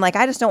 And so I'm like,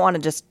 I just don't want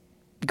to just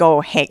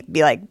go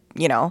be like,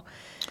 you know,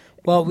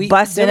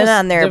 busting in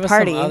on their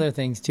party. Some other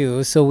things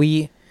too. So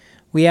we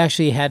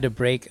actually had to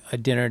break a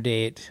dinner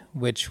date,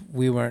 which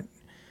we were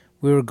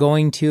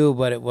going to,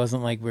 but it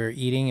wasn't like we were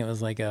eating. It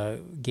was like a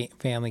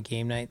family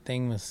game night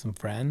thing with some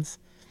friends,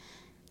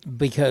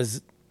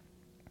 because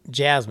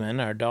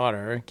Jasmine, our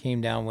daughter, came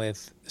down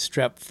with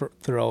strep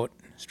throat,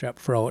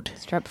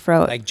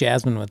 like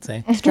Jasmine would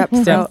say,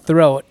 strep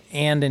throat,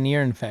 and an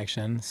ear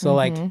infection. So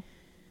like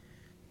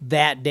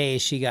that day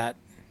she got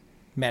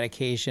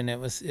medication. It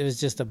was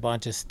just a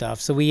bunch of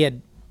stuff. So we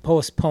had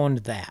postponed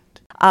that.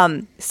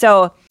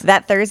 So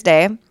that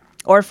Thursday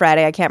or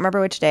Friday, I can't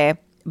remember which day,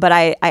 but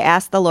I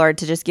asked the Lord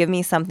to just give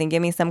me something,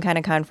 give me some kind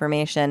of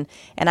confirmation.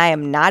 And I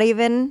am not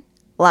even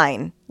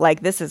lying.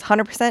 Like, this is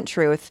 100%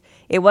 truth.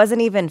 It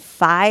wasn't even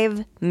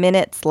 5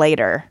 minutes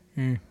later.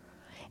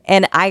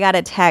 And I got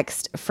a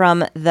text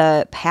from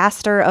the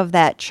pastor of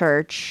that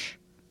church,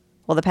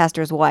 well, the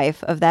pastor's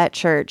wife of that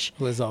church.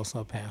 Who is also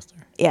a pastor.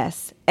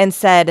 Yes. And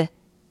said,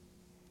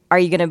 are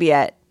you going to be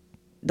at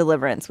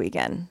Deliverance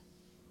Weekend?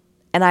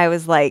 And I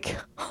was like,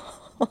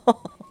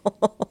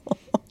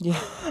 yeah.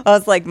 I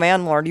was like,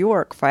 man, Lord, you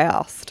work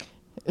fast.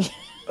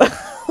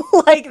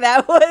 Like,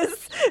 that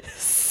was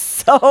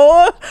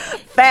so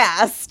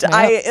fast.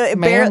 It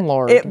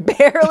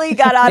barely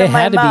got out of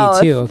my mouth. It had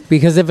to be too,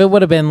 because if it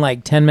would have been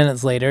like 10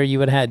 minutes later, you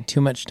would have had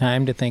too much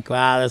time to think,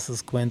 wow, this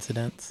is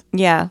coincidence.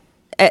 Yeah.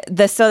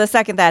 So the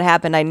second that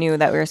happened, I knew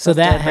that we were supposed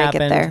to break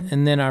it there.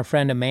 And then our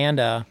friend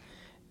Amanda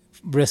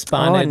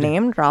responded. Oh,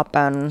 name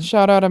dropping.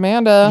 Shout out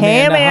Amanda.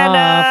 Hey,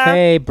 Amanda. Huff.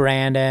 Hey,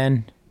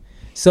 Brandon.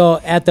 So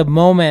at the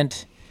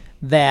moment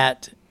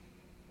that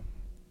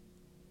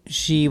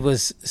she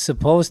was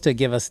supposed to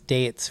give us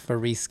dates for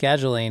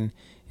rescheduling,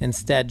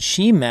 instead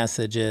she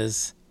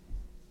messages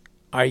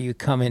are you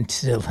coming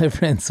to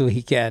Deliverance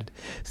Weekend?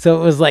 So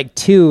it was like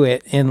 2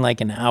 in like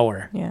an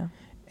hour. Yeah.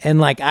 And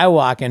like I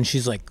walk in,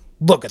 she's like,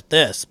 look at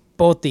this.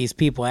 Both these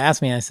people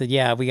asked me. I said,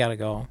 yeah, we got to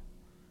go.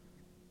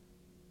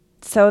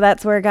 So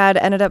that's where God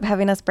ended up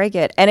having us break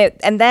it.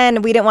 And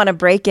then we didn't want to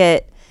break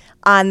it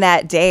on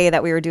that day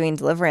that we were doing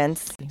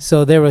deliverance.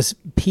 So there was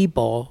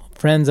people,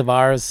 friends of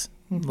ours,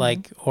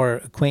 like, or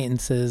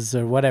acquaintances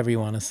or whatever you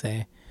want to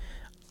say.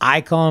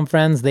 I call them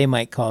friends. They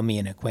might call me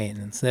an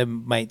acquaintance. They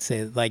might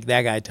say, like,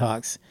 that guy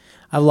talks.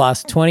 I've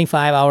lost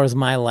 25 hours of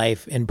my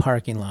life in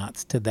parking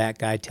lots to that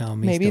guy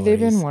telling me Maybe stories.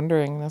 They've been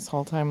wondering this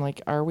whole time,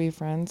 like, are we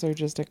friends or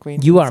just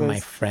acquaintances? You are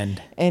my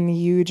friend. And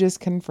you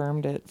just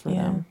confirmed it for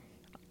them.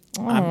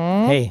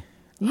 I'm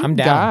down.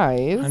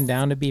 Guys. I'm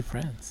down to be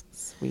friends.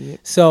 Sweet.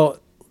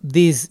 So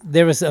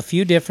there was a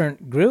few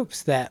different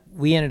groups that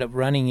we ended up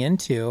running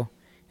into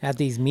at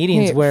these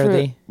meetings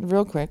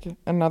real quick,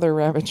 another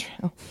rabbit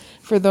trail.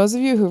 For those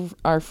of you who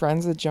are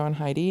friends with Joe and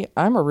Heidi,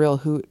 I'm a real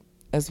hoot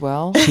as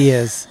well. She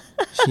is.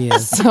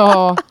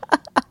 So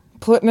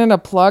putting in a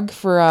plug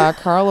for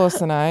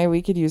Carlos and I,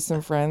 we could use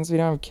some friends. We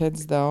don't have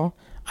kids though.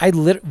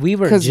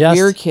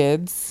 We're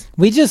kids.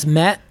 We just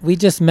met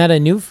a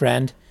new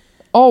friend.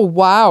 Oh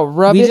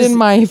wow! In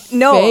my face.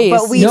 No,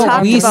 but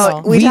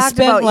we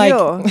spent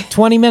like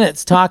 20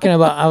 minutes talking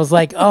about. I was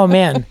like, oh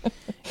man,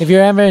 if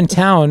you're ever in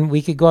town,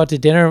 we could go out to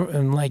dinner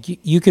and like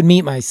you could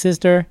meet my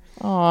sister.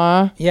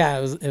 Aw. Yeah,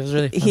 it was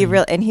really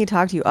funny. And he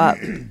talked you up.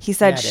 He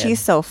said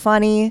she's so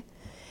funny,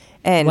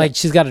 and like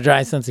she's got a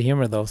dry sense of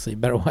humor though, so you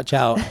better watch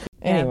out.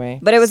 Anyway,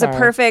 but it was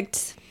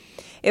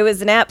it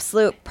was an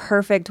absolute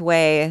perfect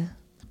way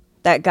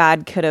that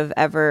God could have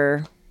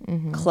ever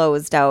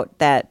closed out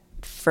that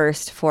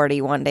first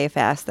 41-day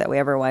fast that we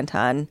ever went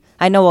on.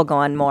 I know we'll go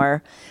on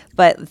more,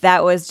 but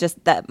that was just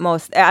I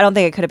don't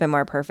think it could have been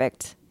more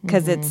perfect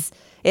because it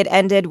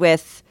ended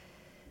with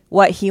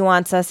what he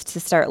wants us to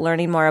start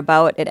learning more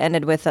about. It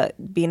ended with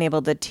being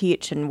able to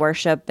teach and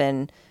worship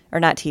being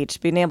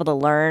able to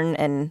learn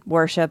and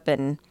worship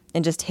and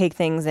just take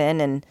things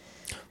in. And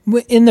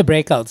in the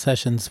breakout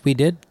sessions, we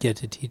did get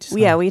to teach.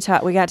 Yeah, we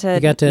got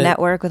to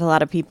network with a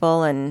lot of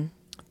people, and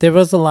there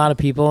was a lot of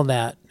people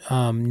that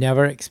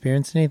never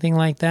experienced anything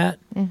like that.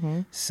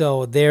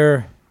 So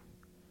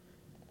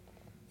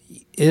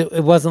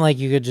it wasn't like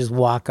you could just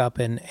walk up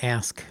and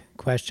ask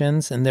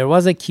questions. And there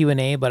was a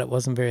Q&A, but it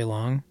wasn't very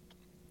long.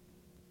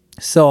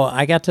 So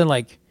I got to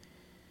like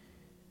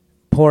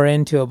pour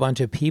into a bunch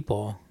of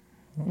people.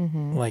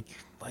 Like,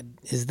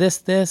 is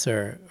this,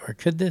 or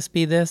could this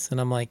be this?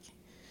 And I'm like,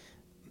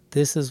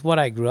 this is what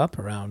I grew up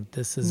around.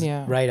 This is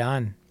right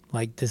on.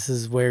 Like, this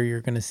is where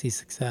you're going to see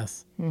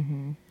success.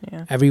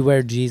 Yeah.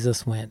 Everywhere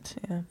Jesus went,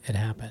 it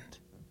happened.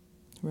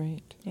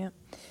 Right. Yeah.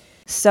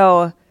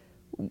 So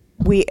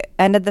we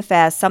ended the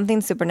fast.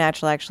 Something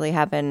supernatural actually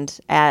happened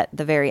at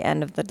the very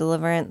end of the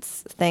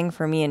deliverance thing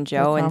for me and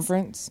Joe. The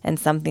conference? And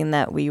something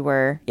that we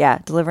were,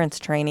 deliverance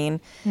training,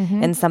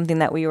 and something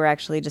that we were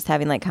actually just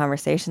having like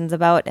conversations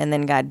about. And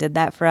then God did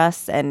that for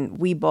us. And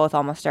we both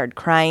almost started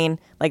crying.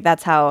 Like,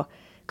 that's how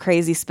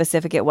crazy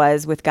specific it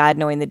was with God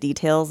knowing the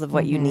details of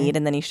what you need,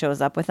 and then he shows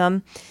up with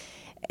them.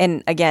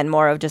 And again,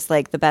 more of just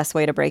like the best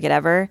way to break it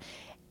ever.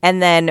 And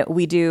then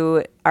we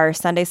do our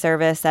Sunday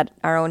service at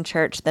our own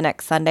church the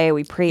next Sunday.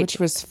 We preach, which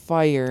was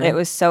fire. It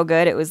was so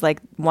good. It was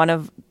like one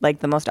of like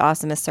the most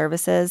awesomest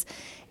services.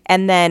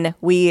 And then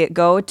we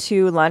go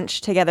to lunch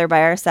together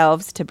by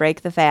ourselves to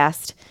break the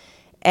fast.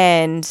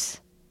 And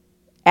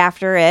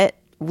after it,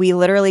 we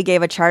literally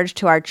gave a charge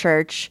to our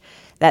church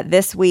that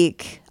this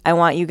week I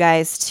want you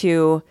guys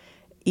to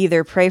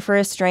either pray for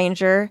a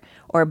stranger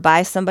or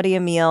buy somebody a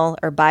meal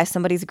or buy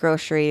somebody's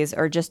groceries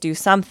or just do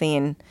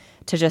something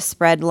to just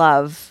spread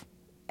love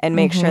and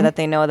make sure that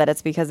they know that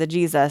it's because of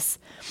Jesus.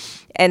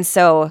 And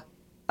so,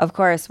 of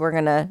course, we're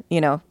going to,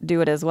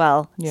 do it as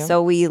well. Yeah.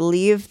 So we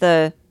leave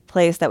the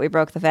place that we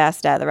broke the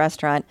fast at, the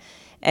restaurant,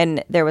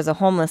 and there was a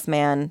homeless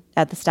man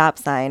at the stop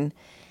sign.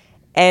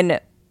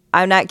 And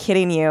I'm not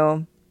kidding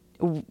you.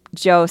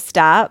 Joe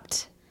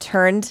stopped,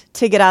 turned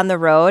to get on the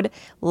road,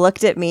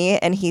 looked at me,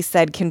 and he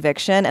said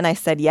conviction, and I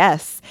said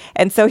yes.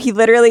 And so he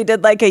literally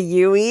did like a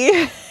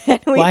U-E.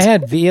 I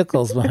had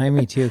vehicles behind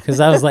me too, because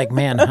I was like,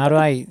 man, how do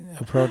I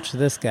approach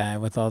this guy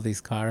with all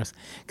these cars?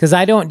 Because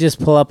I don't just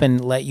pull up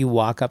and let you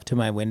walk up to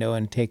my window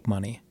and take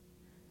money.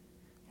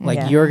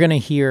 Like, you're gonna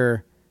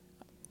hear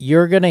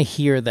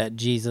that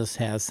Jesus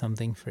has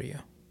something for you.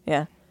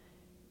 Yeah.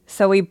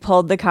 So we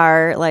pulled the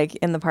car like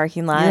in the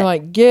parking lot. You're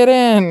like, get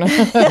in.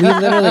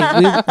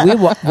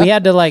 we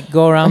had to like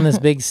go around this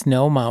big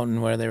snow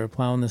mountain where they were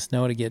plowing the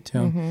snow to get to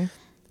him.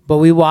 But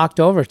we walked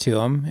over to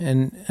him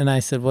and I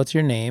said, what's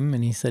your name?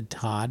 And he said,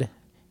 Todd.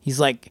 He's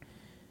like,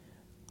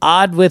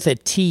 odd with a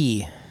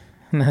T.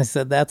 And I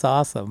said, that's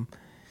awesome.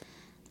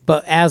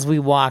 But as we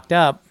walked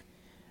up,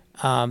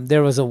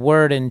 there was a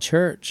word in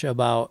church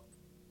about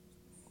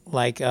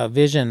like a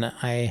vision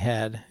I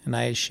had, and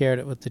I shared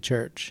it with the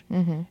church.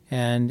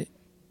 And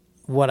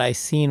what I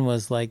seen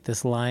was like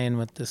this lion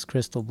with this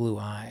crystal blue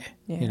eye,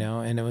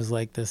 and it was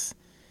like this,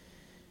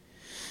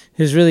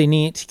 It was really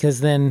neat because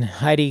then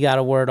Heidi got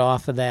a word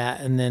off of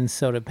that, and then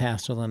so did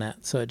Pastor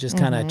Lynette. So it just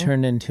kind of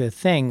turned into a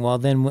thing. Well,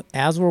 then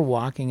as we're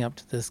walking up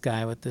to this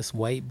guy with this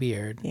white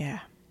beard,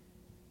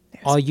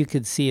 all you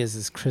could see is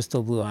his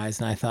crystal blue eyes,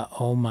 and I thought,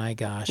 oh my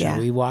gosh, are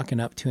we walking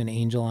up to an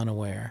angel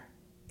unaware?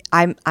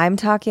 I'm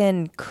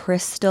talking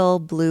crystal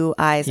blue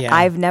eyes. Yeah.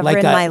 I've never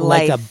in my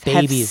life like a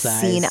baby's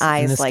seen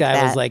eyes and this like guy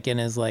that. Was like in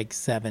his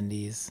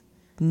 70s.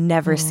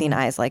 Never seen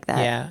eyes like that.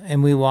 Yeah,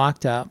 and we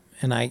walked up,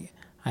 and I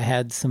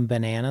had some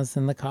bananas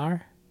in the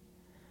car.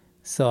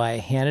 So I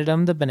handed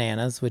him the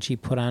bananas, which he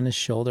put on his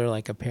shoulder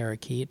like a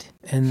parakeet.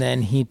 And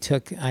then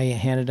I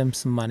handed him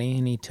some money,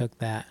 and he took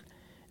that.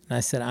 And I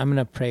said, I'm going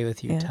to pray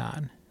with you,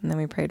 Todd. And then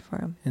we prayed for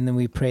him. And then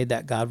we prayed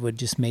that God would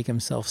just make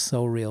himself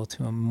so real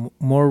to him,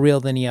 more real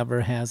than he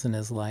ever has in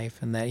his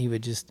life, and that he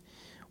would just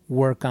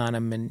work on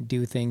him and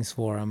do things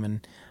for him.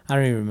 And I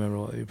don't even remember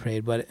what we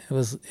prayed, but it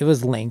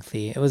was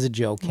lengthy. It was a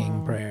Joe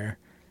King prayer.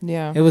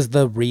 Yeah. It was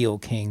the real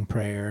King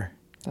prayer.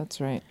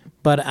 That's right.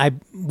 But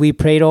we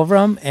prayed over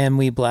him, and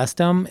we blessed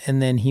him,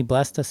 and then he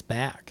blessed us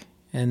back.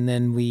 And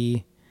then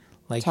we,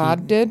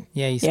 Todd did?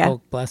 Yeah, he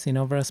spoke blessing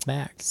over us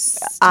back.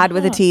 Odd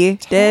with a T.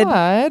 Did?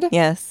 Todd?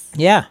 Yes.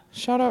 Yeah.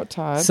 Shout out,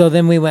 Todd. So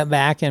then we went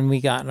back, and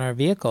we got in our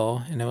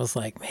vehicle, and it was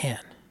like, man,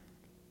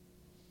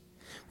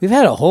 we've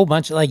had a whole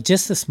bunch of,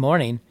 just this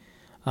morning,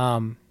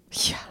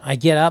 I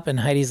get up, and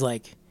Heidi's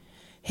like,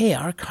 hey,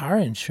 our car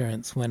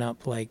insurance went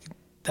up, it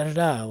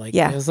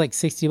was like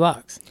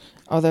 $60.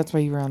 Oh, that's why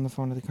you were on the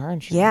phone to the car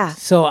insurance. Yeah.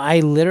 So I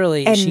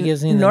literally, she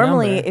gives me the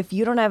normally, number. if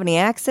you don't have any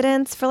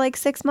accidents for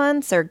 6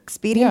 months or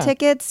speeding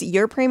tickets,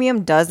 your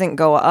premium doesn't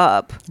go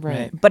up.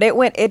 Right. But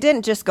it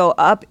didn't just go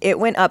up, it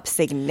went up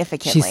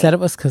significantly. She said it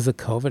was because of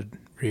COVID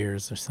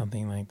rears or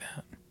something like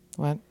that.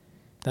 What?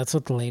 That's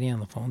what the lady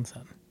on the phone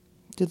said.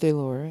 Did they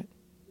lower it?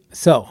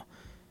 So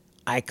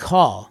I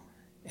call,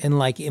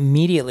 and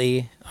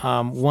immediately,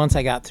 once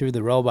I got through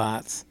the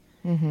robots,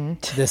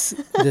 this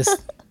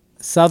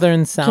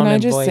Southern sounding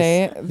voice. Can I just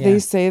say, they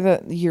say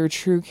that your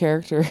true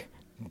character,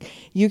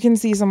 you can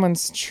see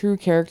someone's true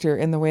character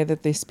in the way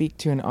that they speak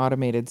to an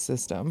automated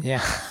system.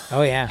 Yeah.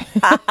 Oh, yeah.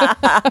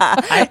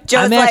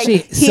 Joe's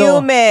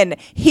human.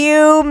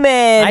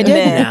 I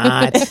did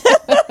not.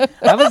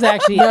 I was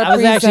actually,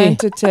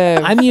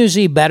 I'm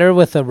usually better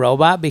with a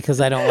robot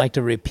because I don't like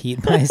to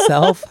repeat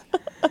myself.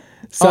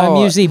 So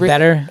I'm usually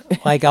better.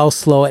 I'll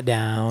slow it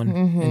down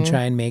and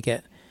try and make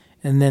it.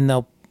 And then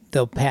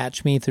they'll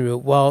patch me through.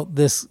 Well,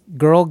 this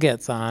girl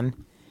gets on,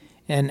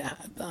 and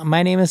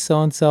my name is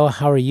so-and-so.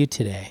 How are you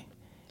today?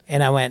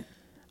 And I went,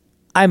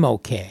 I'm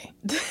okay.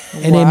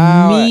 And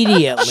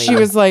immediately. She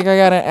was like, I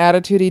got an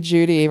attitudey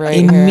Judy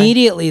right here.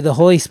 Immediately, the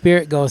Holy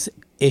Spirit goes,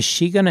 is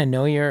she going to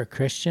know you're a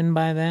Christian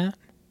by that?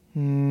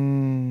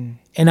 And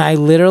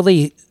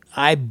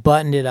I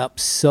buttoned it up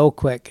so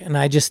quick, and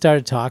I just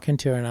started talking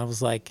to her, and I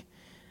was like,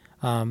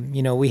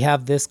 we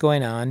have this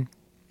going on.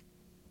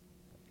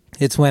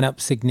 It's went up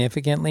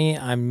significantly.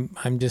 I'm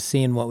just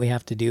seeing what we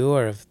have to do,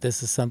 or if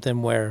this is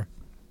something where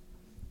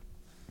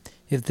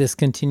if this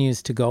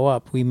continues to go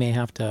up, we may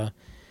have to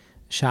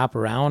shop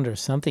around or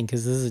something,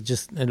 because this is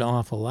just an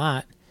awful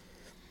lot.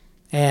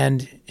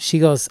 And she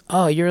goes,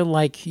 oh,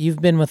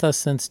 you've been with us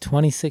since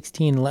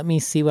 2016. Let me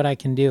see what I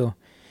can do.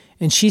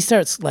 And she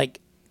starts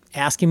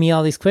asking me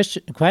all these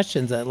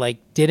questions that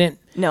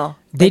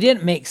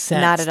didn't make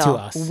sense not at to all.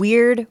 us.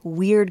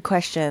 Weird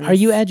questions. Are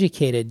you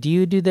educated? Do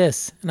you do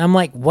this? And I'm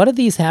like, what do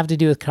these have to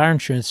do with car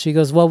insurance? She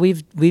goes, well,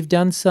 we've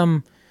done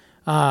some,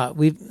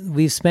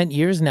 we've spent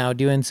years now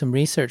doing some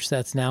research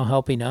that's now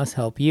helping us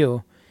help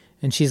you.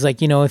 And she's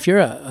like, if you're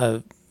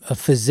a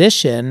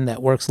physician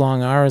that works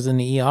long hours in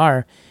the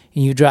ER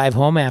and you drive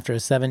home after a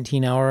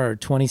 17-hour or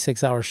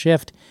 26-hour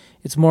shift,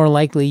 it's more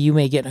likely you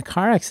may get in a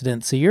car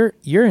accident. So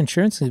your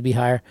insurance would be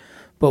higher.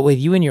 But with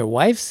you and your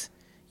wife's,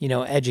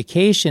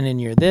 education and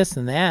your this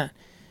and that,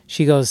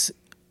 she goes,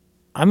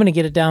 I'm going to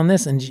get it down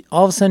this. And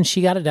all of a sudden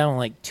she got it down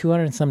 $200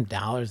 and some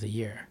a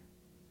year.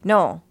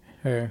 No.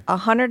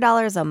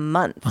 $100 a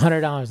month.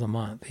 $100 a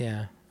month,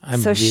 yeah. I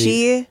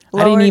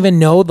didn't even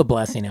know the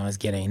blessing I was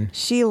getting.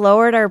 She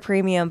lowered our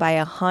premium by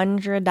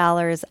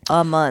 $100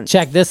 a month.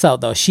 Check this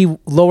out, though. She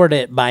lowered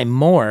it by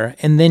more,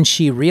 and then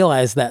she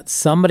realized that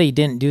somebody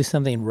didn't do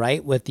something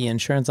right with the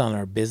insurance on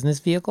our business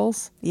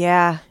vehicles.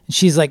 Yeah. And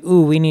she's like,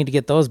 ooh, we need to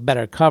get those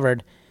better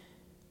covered.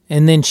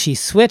 And then she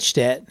switched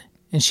it,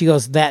 and she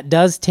goes, that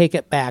does take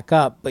it back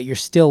up, but you're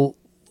still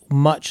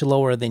much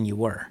lower than you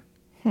were.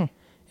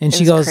 And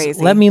she goes,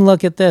 crazy. Let me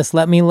look at this.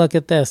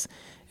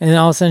 And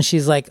all of a sudden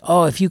she's like,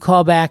 oh, if you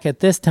call back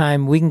at this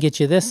time, we can get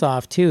you this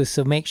off too.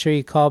 So make sure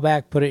you call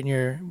back, put it in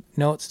your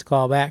notes to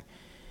call back.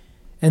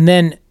 And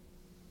then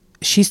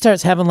she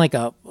starts having like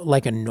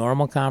a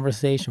normal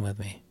conversation with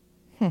me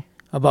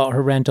about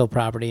her rental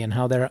property and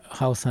how they're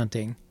house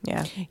hunting.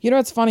 Yeah.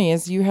 What's funny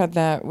is you had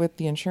that with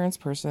the insurance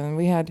person.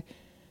 We had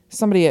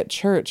somebody at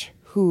church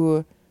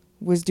who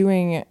was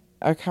doing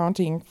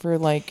accounting for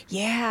like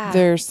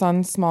their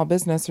son's small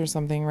business or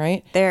something,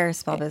 right? Their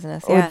small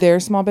business. Or their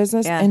small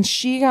business. Yeah. And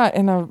she got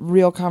in a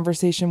real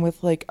conversation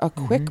with like a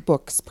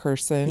QuickBooks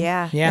person.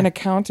 Yeah. An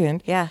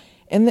accountant. Yeah.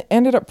 And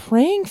ended up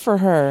praying for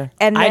her.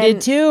 And I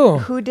did too.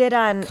 Who did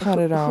on Cut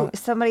it out.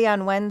 Somebody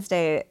on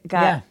Wednesday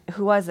got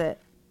who was it?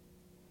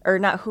 Or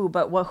not who,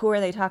 but who are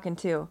they talking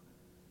to?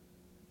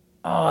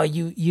 Oh,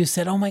 you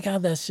said, oh my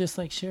God, that's just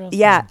like Cheryl.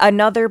 Yeah,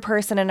 another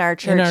person in our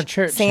church.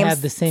 Had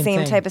the same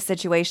thing. Type of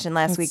situation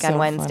last week so on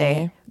Wednesday.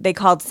 funny. They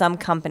called some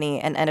company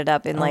and ended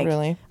up in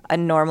a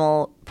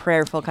normal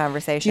prayerful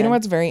conversation. Do you know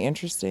what's very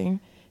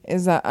interesting?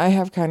 Is that I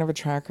have kind of a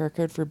track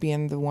record for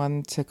being the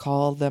one to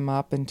call them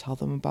up and tell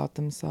them about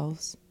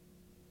themselves.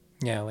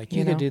 Yeah, like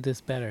you could do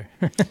this better.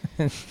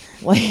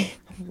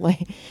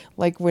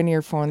 like when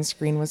your phone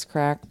screen was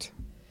cracked.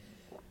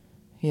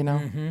 You know?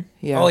 Mm-hmm.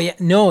 Yeah. Oh yeah.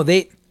 No,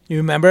 you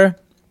remember?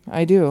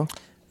 I do.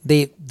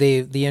 The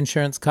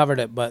insurance covered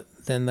it, but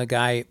then the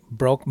guy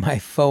broke my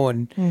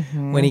phone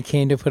when he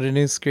came to put a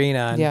new screen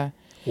on. Yeah.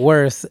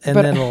 Worse, and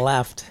then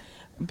left.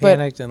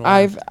 Panicked and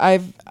left.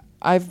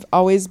 I've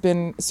always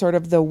been sort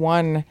of the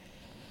one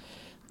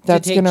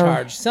that's to take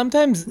charge.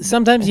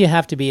 Sometimes you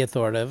have to be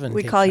authoritative, and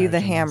we call you the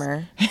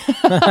hammer.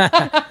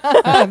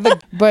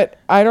 But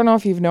I don't know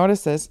if you've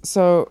noticed this.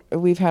 So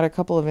we've had a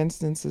couple of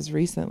instances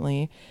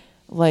recently,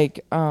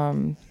 like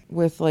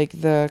with like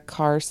the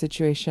car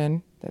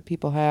situation that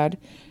people had,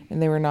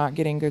 and they were not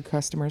getting good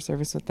customer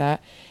service with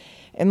that.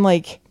 And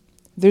like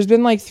there's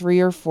been like 3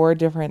 or 4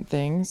 different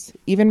things,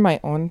 even my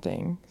own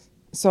things.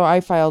 So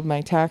I filed my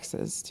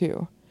taxes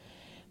too,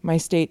 my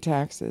state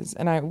taxes,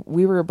 and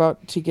we were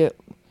about to get,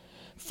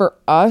 for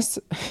us,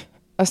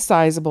 a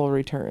sizable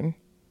return.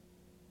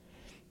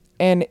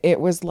 And it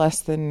was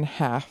less than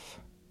half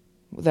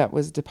that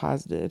was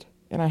deposited.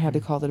 And I had to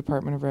call the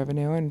Department of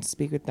Revenue and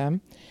speak with them.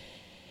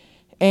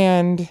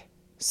 And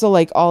so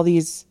like all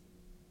these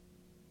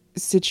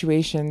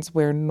situations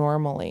where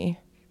normally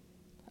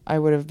I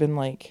would have been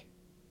like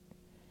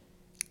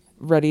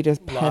ready to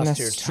pen a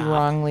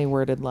strongly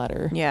worded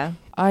letter. Yeah.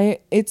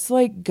 It's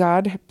like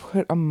God had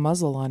put a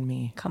muzzle on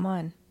me. Come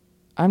on.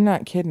 I'm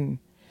not kidding.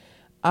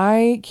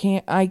 I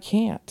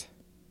can't.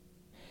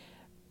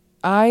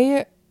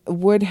 I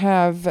would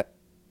have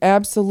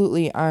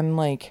absolutely on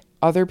like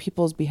other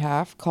people's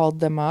behalf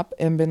called them up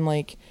and been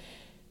like,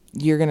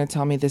 you're going to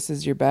tell me this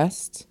is your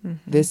best.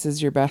 This is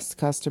your best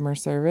customer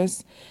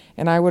service.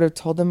 And I would have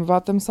told them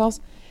about themselves.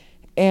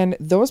 And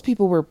those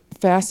people were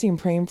fasting and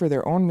praying for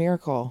their own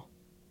miracle.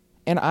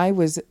 And I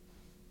was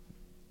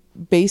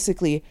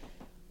basically,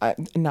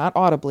 not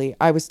audibly,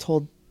 I was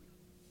told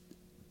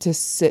to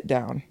sit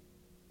down.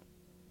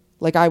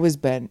 Like I was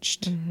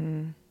benched.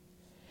 And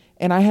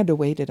I had to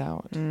wait it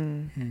out.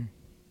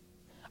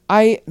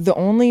 The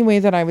only way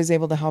that I was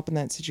able to help in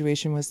that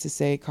situation was to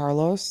say,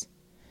 Carlos,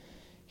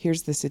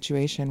 here's the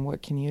situation.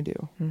 What can you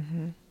do?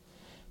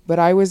 But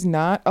I was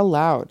not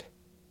allowed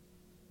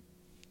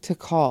to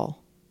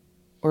call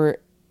or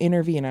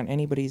intervene on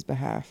anybody's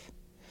behalf.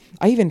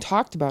 I even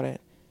talked about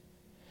it.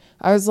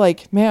 I was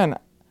like, man,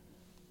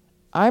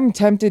 I'm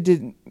tempted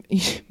to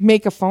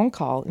make a phone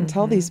call and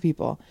tell these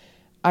people.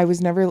 I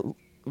was never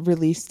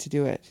released to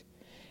do it.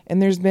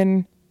 And there's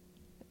been,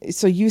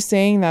 so you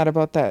saying that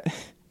about that,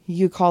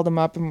 you called them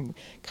up and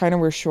kind of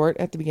were short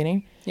at the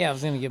beginning. Yeah, I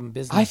was going to give them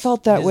business. I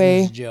felt that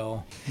way.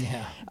 Joe.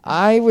 Yeah.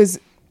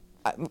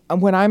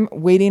 When I'm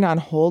waiting on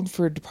hold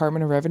for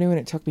Department of Revenue and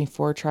it took me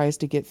 4 tries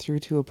to get through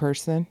to a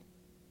person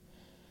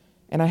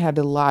and I had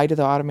to lie to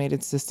the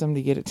automated system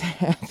to get it to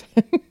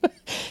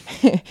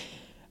happen.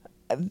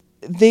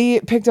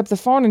 They picked up the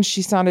phone and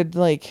she sounded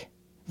like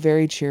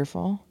very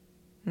cheerful.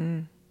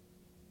 And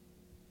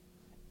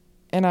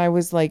I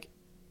was like,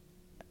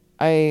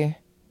 I'm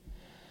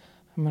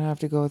going to have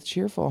to go with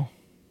cheerful.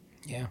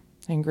 Yeah.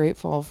 And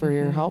grateful for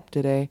your help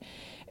today.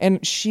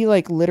 And she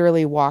like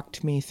literally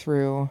walked me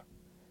through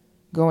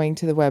going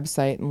to the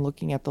website and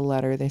looking at the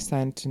letter they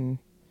sent and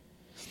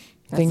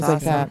things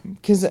like that.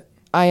 Because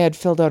I had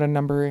filled out a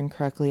number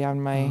incorrectly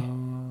on my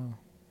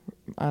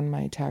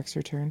tax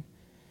return.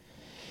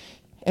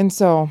 And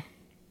so,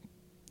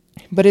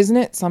 but isn't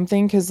it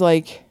something? Because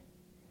like,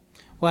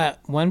 well, at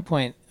one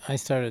point I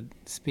started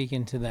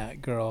speaking to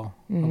that girl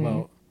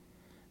about,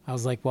 I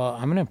was like, well,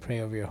 I'm going to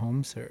pray over your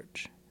home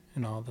search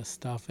and all this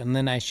stuff. And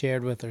then I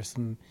shared with her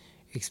some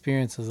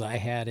experiences I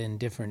had in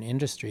different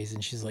industries.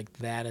 And she's like,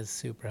 that is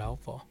super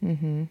helpful.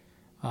 And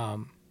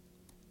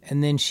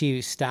then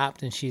she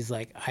stopped and she's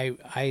like,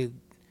 I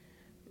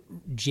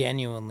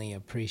genuinely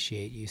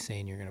appreciate you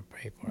saying you're going to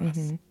pray for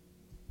us.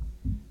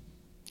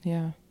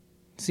 Yeah.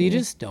 So you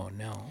just don't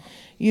know.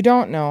 You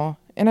don't know.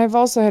 And I've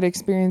also had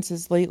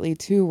experiences lately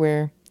too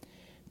where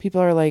people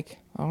are like,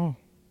 oh,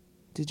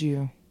 did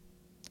you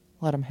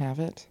let him have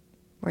it?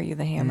 Were you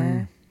the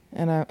hammer?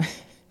 And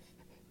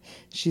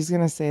she's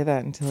going to say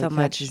that until it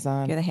catches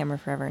on. You're the hammer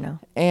forever now.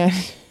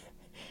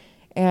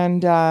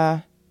 And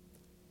I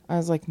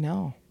was like,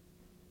 no.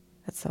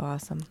 That's so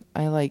awesome.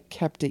 I like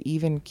kept an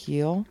even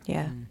keel.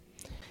 Yeah.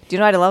 Do you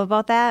know what I love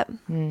about that?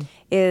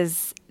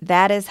 Is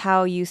that is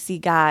how you see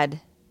God.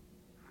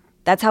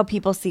 That's how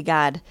people see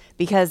God,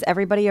 because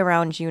everybody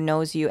around you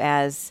knows you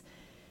as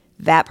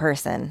that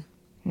person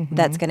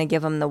that's going to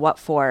give them the what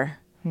for.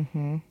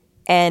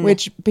 And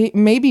which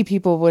maybe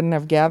people wouldn't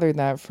have gathered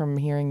that from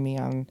hearing me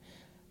on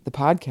the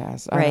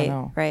podcast. I don't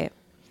know. Right.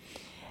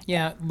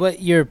 Yeah,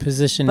 but your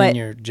position in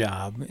your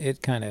job,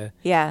 it kind of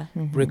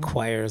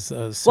requires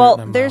a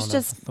certain amount of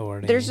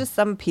authority. There's just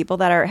some people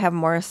that have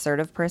more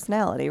assertive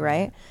personality,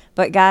 right?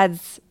 But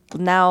God's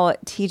now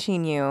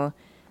teaching you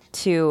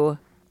to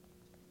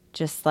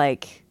just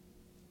like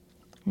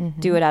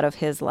do it out of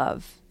his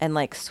love and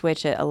like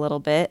switch it a little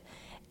bit.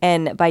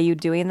 And by you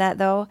doing that,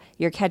 though,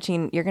 you're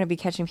going to be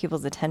catching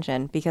people's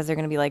attention, because they're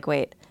going to be like,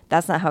 wait,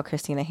 that's not how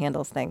Christina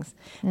handles things.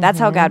 That's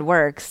how God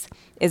works,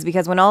 is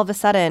because when all of a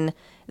sudden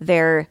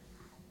their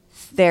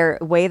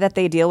way that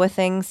they deal with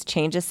things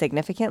changes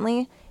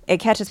significantly,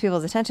 it catches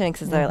people's attention,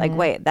 because they're like,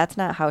 wait, that's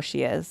not how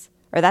she is,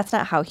 or that's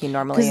not how he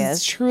normally is.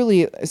 It's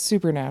truly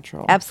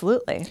supernatural.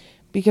 Absolutely.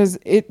 Because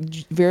it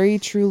very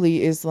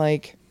truly is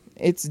like,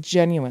 it's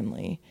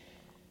genuinely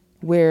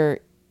where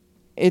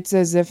it's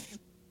as if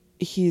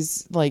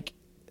he's like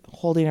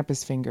holding up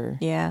his finger.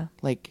 Yeah.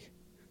 Like,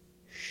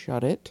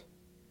 shut it.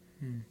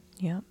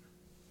 Yeah.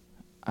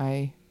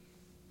 I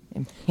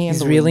am handling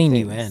He's reeling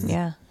things. you in.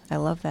 Yeah. I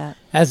love that.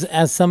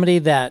 As somebody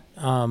that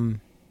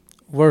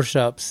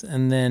worships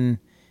and then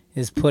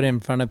is put in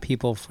front of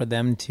people for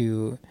them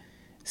to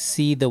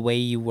see the way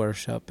you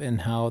worship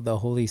and how the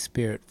Holy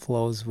Spirit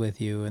flows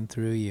with you and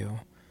through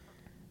you,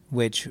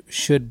 which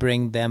should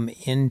bring them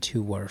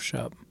into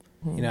worship.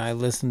 You know, I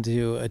listened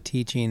to a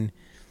teaching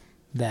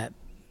that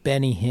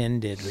Benny Hinn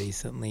did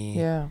recently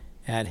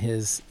at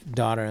his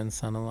daughter and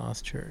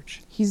son-in-law's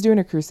church. He's doing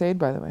a crusade,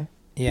 by the way.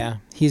 Yeah,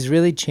 he's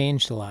really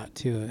changed a lot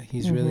too.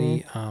 He's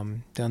really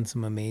done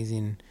some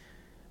amazing.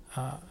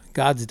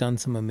 God's done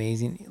some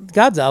amazing.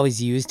 God's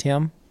always used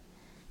him.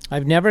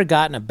 I've never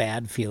gotten a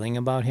bad feeling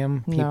about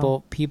him.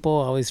 People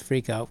always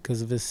freak out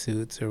because of his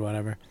suits or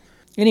whatever.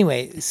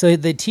 Anyway, so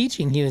the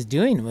teaching he was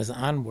doing was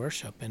on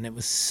worship, and it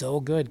was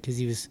so good because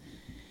he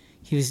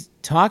was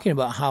talking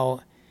about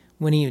how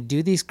when he would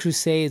do these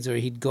crusades or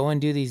he'd go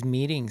and do these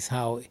meetings,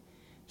 how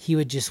he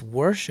would just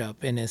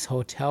worship in his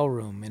hotel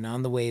room and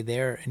on the way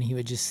there, and he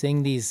would just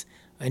sing these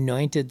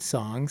anointed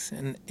songs.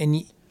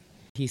 And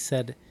he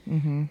said,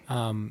 you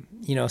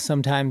know,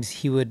 sometimes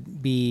he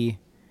would be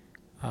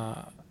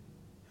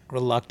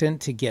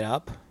reluctant to get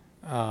up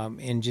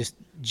and just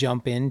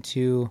jump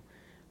into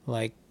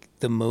like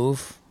the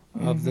move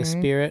of the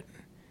Spirit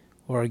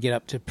or get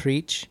up to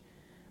preach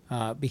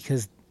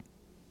because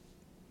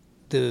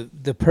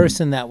the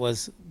person that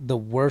was the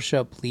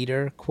worship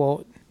leader,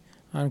 quote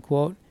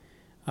unquote,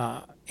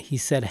 he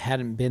said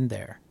hadn't been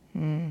there.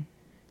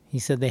 He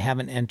said they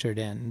haven't entered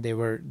in. They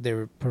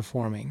were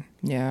performing.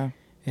 Yeah.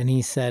 And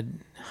he said,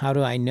 how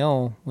do I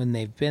know when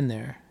they've been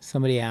there?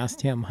 Somebody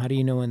asked him, how do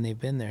you know when they've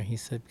been there? He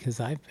said, because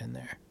I've been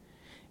there.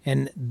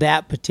 And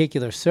that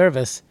particular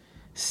service,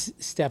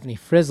 Stephanie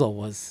Frizzle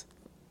was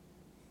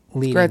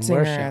leading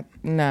worship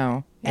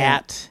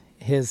at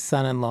his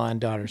son-in-law and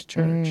daughter's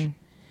church.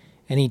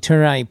 And he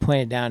turned around, he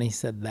pointed down, and he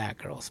said, that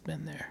girl's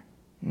been there.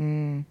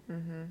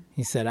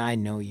 He said, I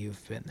know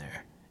you've been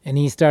there. And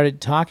he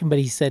started talking, but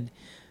he said,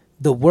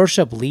 the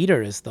worship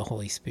leader is the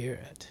Holy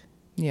Spirit.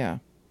 Yeah.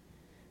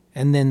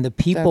 And then the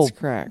people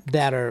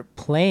that are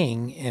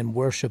playing and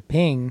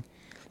worshiping,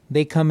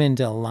 they come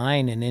into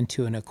line and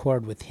into an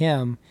accord with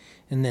him,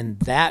 and then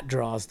that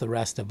draws the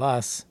rest of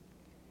us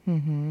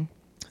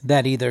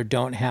that either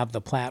don't have the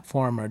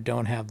platform or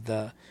don't have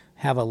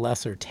a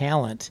lesser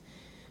talent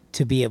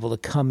to be able to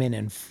come in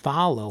and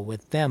follow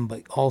with them,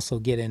 but also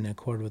get in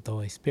accord with the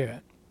Holy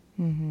Spirit.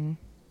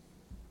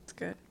 That's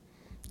good.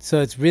 So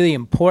it's really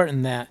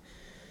important that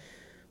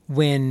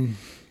when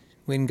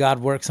God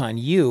works on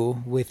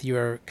you with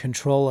your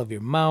control of your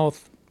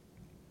mouth,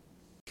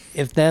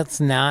 if that's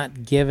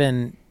not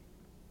given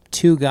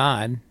to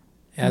God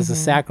as a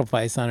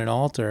sacrifice on an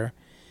altar,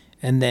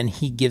 and then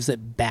he gives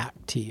it back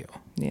to you,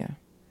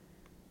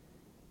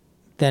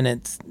 then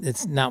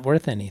it's not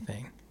worth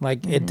anything.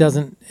 Like it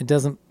doesn't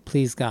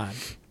please God.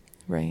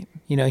 Right.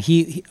 You know,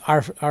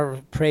 our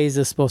praise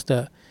is supposed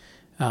to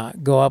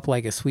go up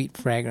like a sweet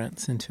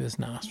fragrance into his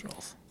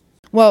nostrils.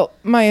 Well,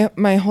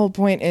 my whole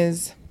point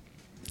is,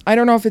 I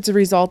don't know if it's a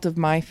result of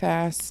my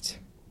fast,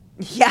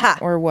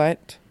 or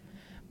what,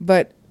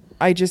 but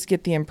I just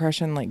get the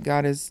impression like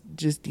God is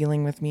just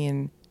dealing with me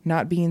and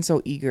not being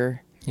so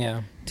eager,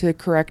 to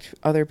correct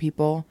other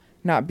people,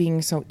 not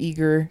being so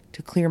eager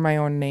to clear my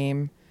own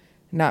name,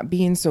 not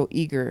being so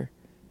eager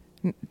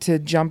to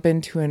jump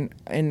into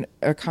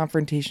a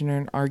confrontation or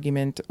an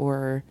argument,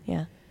 or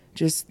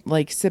just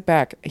like sit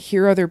back,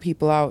 hear other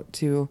people out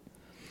too.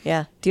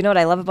 Yeah. Do you know what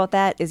I love about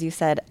that is you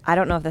said, I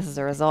don't know if this is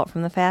a result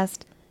from the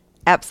fast.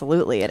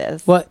 Absolutely it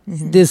is. Well,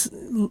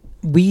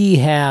 we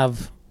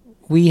have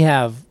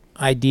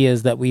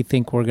ideas that we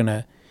think we're going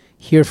to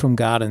hear from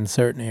God in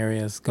certain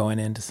areas going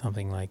into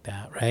something like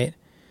that, right?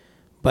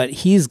 But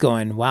he's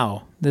going,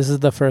 wow, this is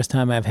the first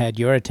time I've had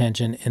your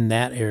attention in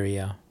that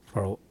area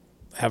for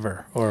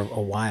ever or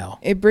a while.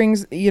 It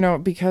brings,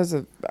 because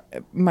of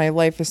my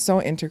life is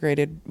so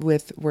integrated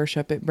with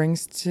worship, it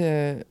brings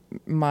to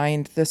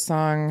mind the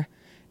song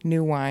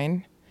New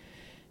Wine.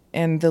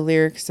 And the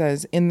lyric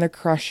says, in the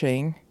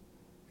crushing,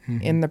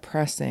 in the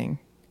pressing,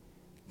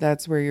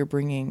 that's where you're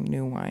bringing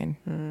new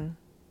wine.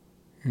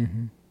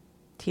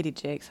 T.D.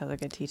 Jakes has a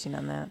good teaching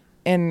on that.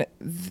 And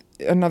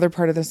another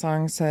part of the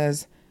song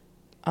says,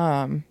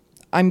 I'm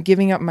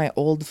giving up my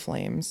old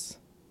flames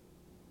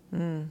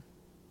and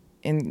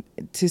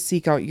to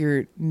seek out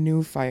your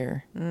new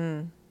fire.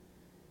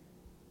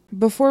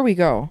 Before we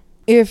go,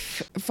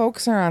 if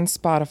folks are on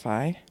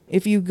Spotify,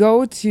 if you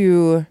go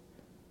to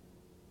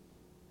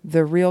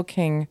the Real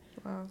King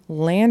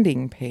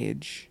landing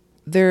page,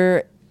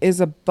 there is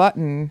a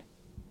button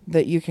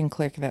that you can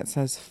click that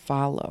says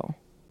follow.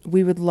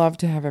 We would love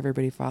to have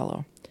everybody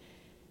follow.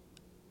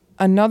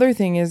 Another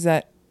thing is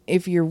that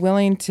if you're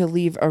willing to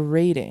leave a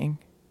rating,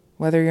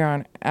 whether you're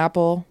on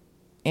Apple,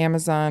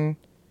 Amazon,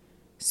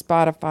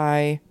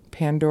 Spotify,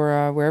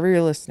 Pandora, wherever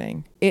you're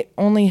listening, it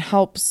only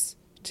helps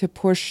to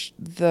push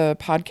the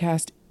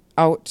podcast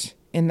out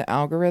in the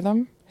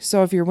algorithm.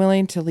 So if you're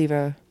willing to leave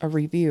a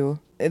review,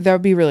 that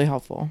would be really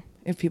helpful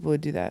if people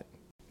would do that.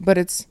 But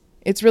it's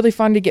really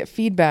fun to get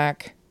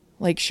feedback.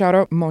 Like, shout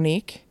out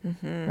Monique,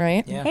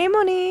 right? Yeah. Hey,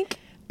 Monique.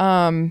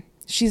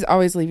 She's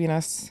always leaving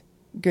us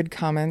good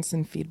comments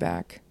and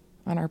feedback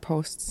on our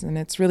posts, and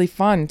it's really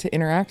fun to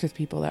interact with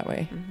people that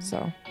way.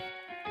 So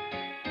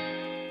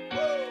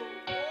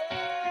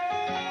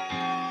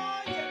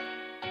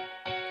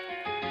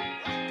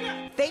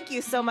thank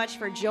you so much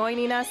for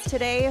joining us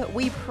today.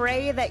 We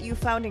pray that you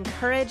found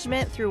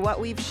encouragement through what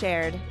we've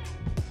shared.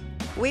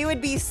 We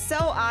would be so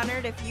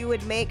honored if you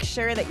would make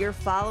sure that you're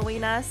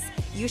following us.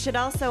 You should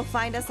also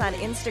find us on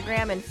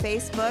Instagram and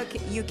Facebook.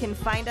 You can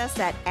find us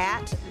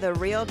at The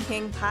Real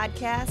King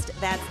Podcast.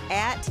 That's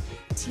at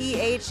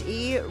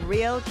THE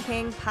Real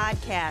King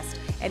Podcast.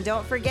 And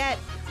don't forget,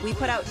 we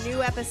put out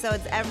new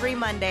episodes every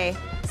Monday.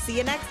 See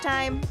you next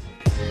time.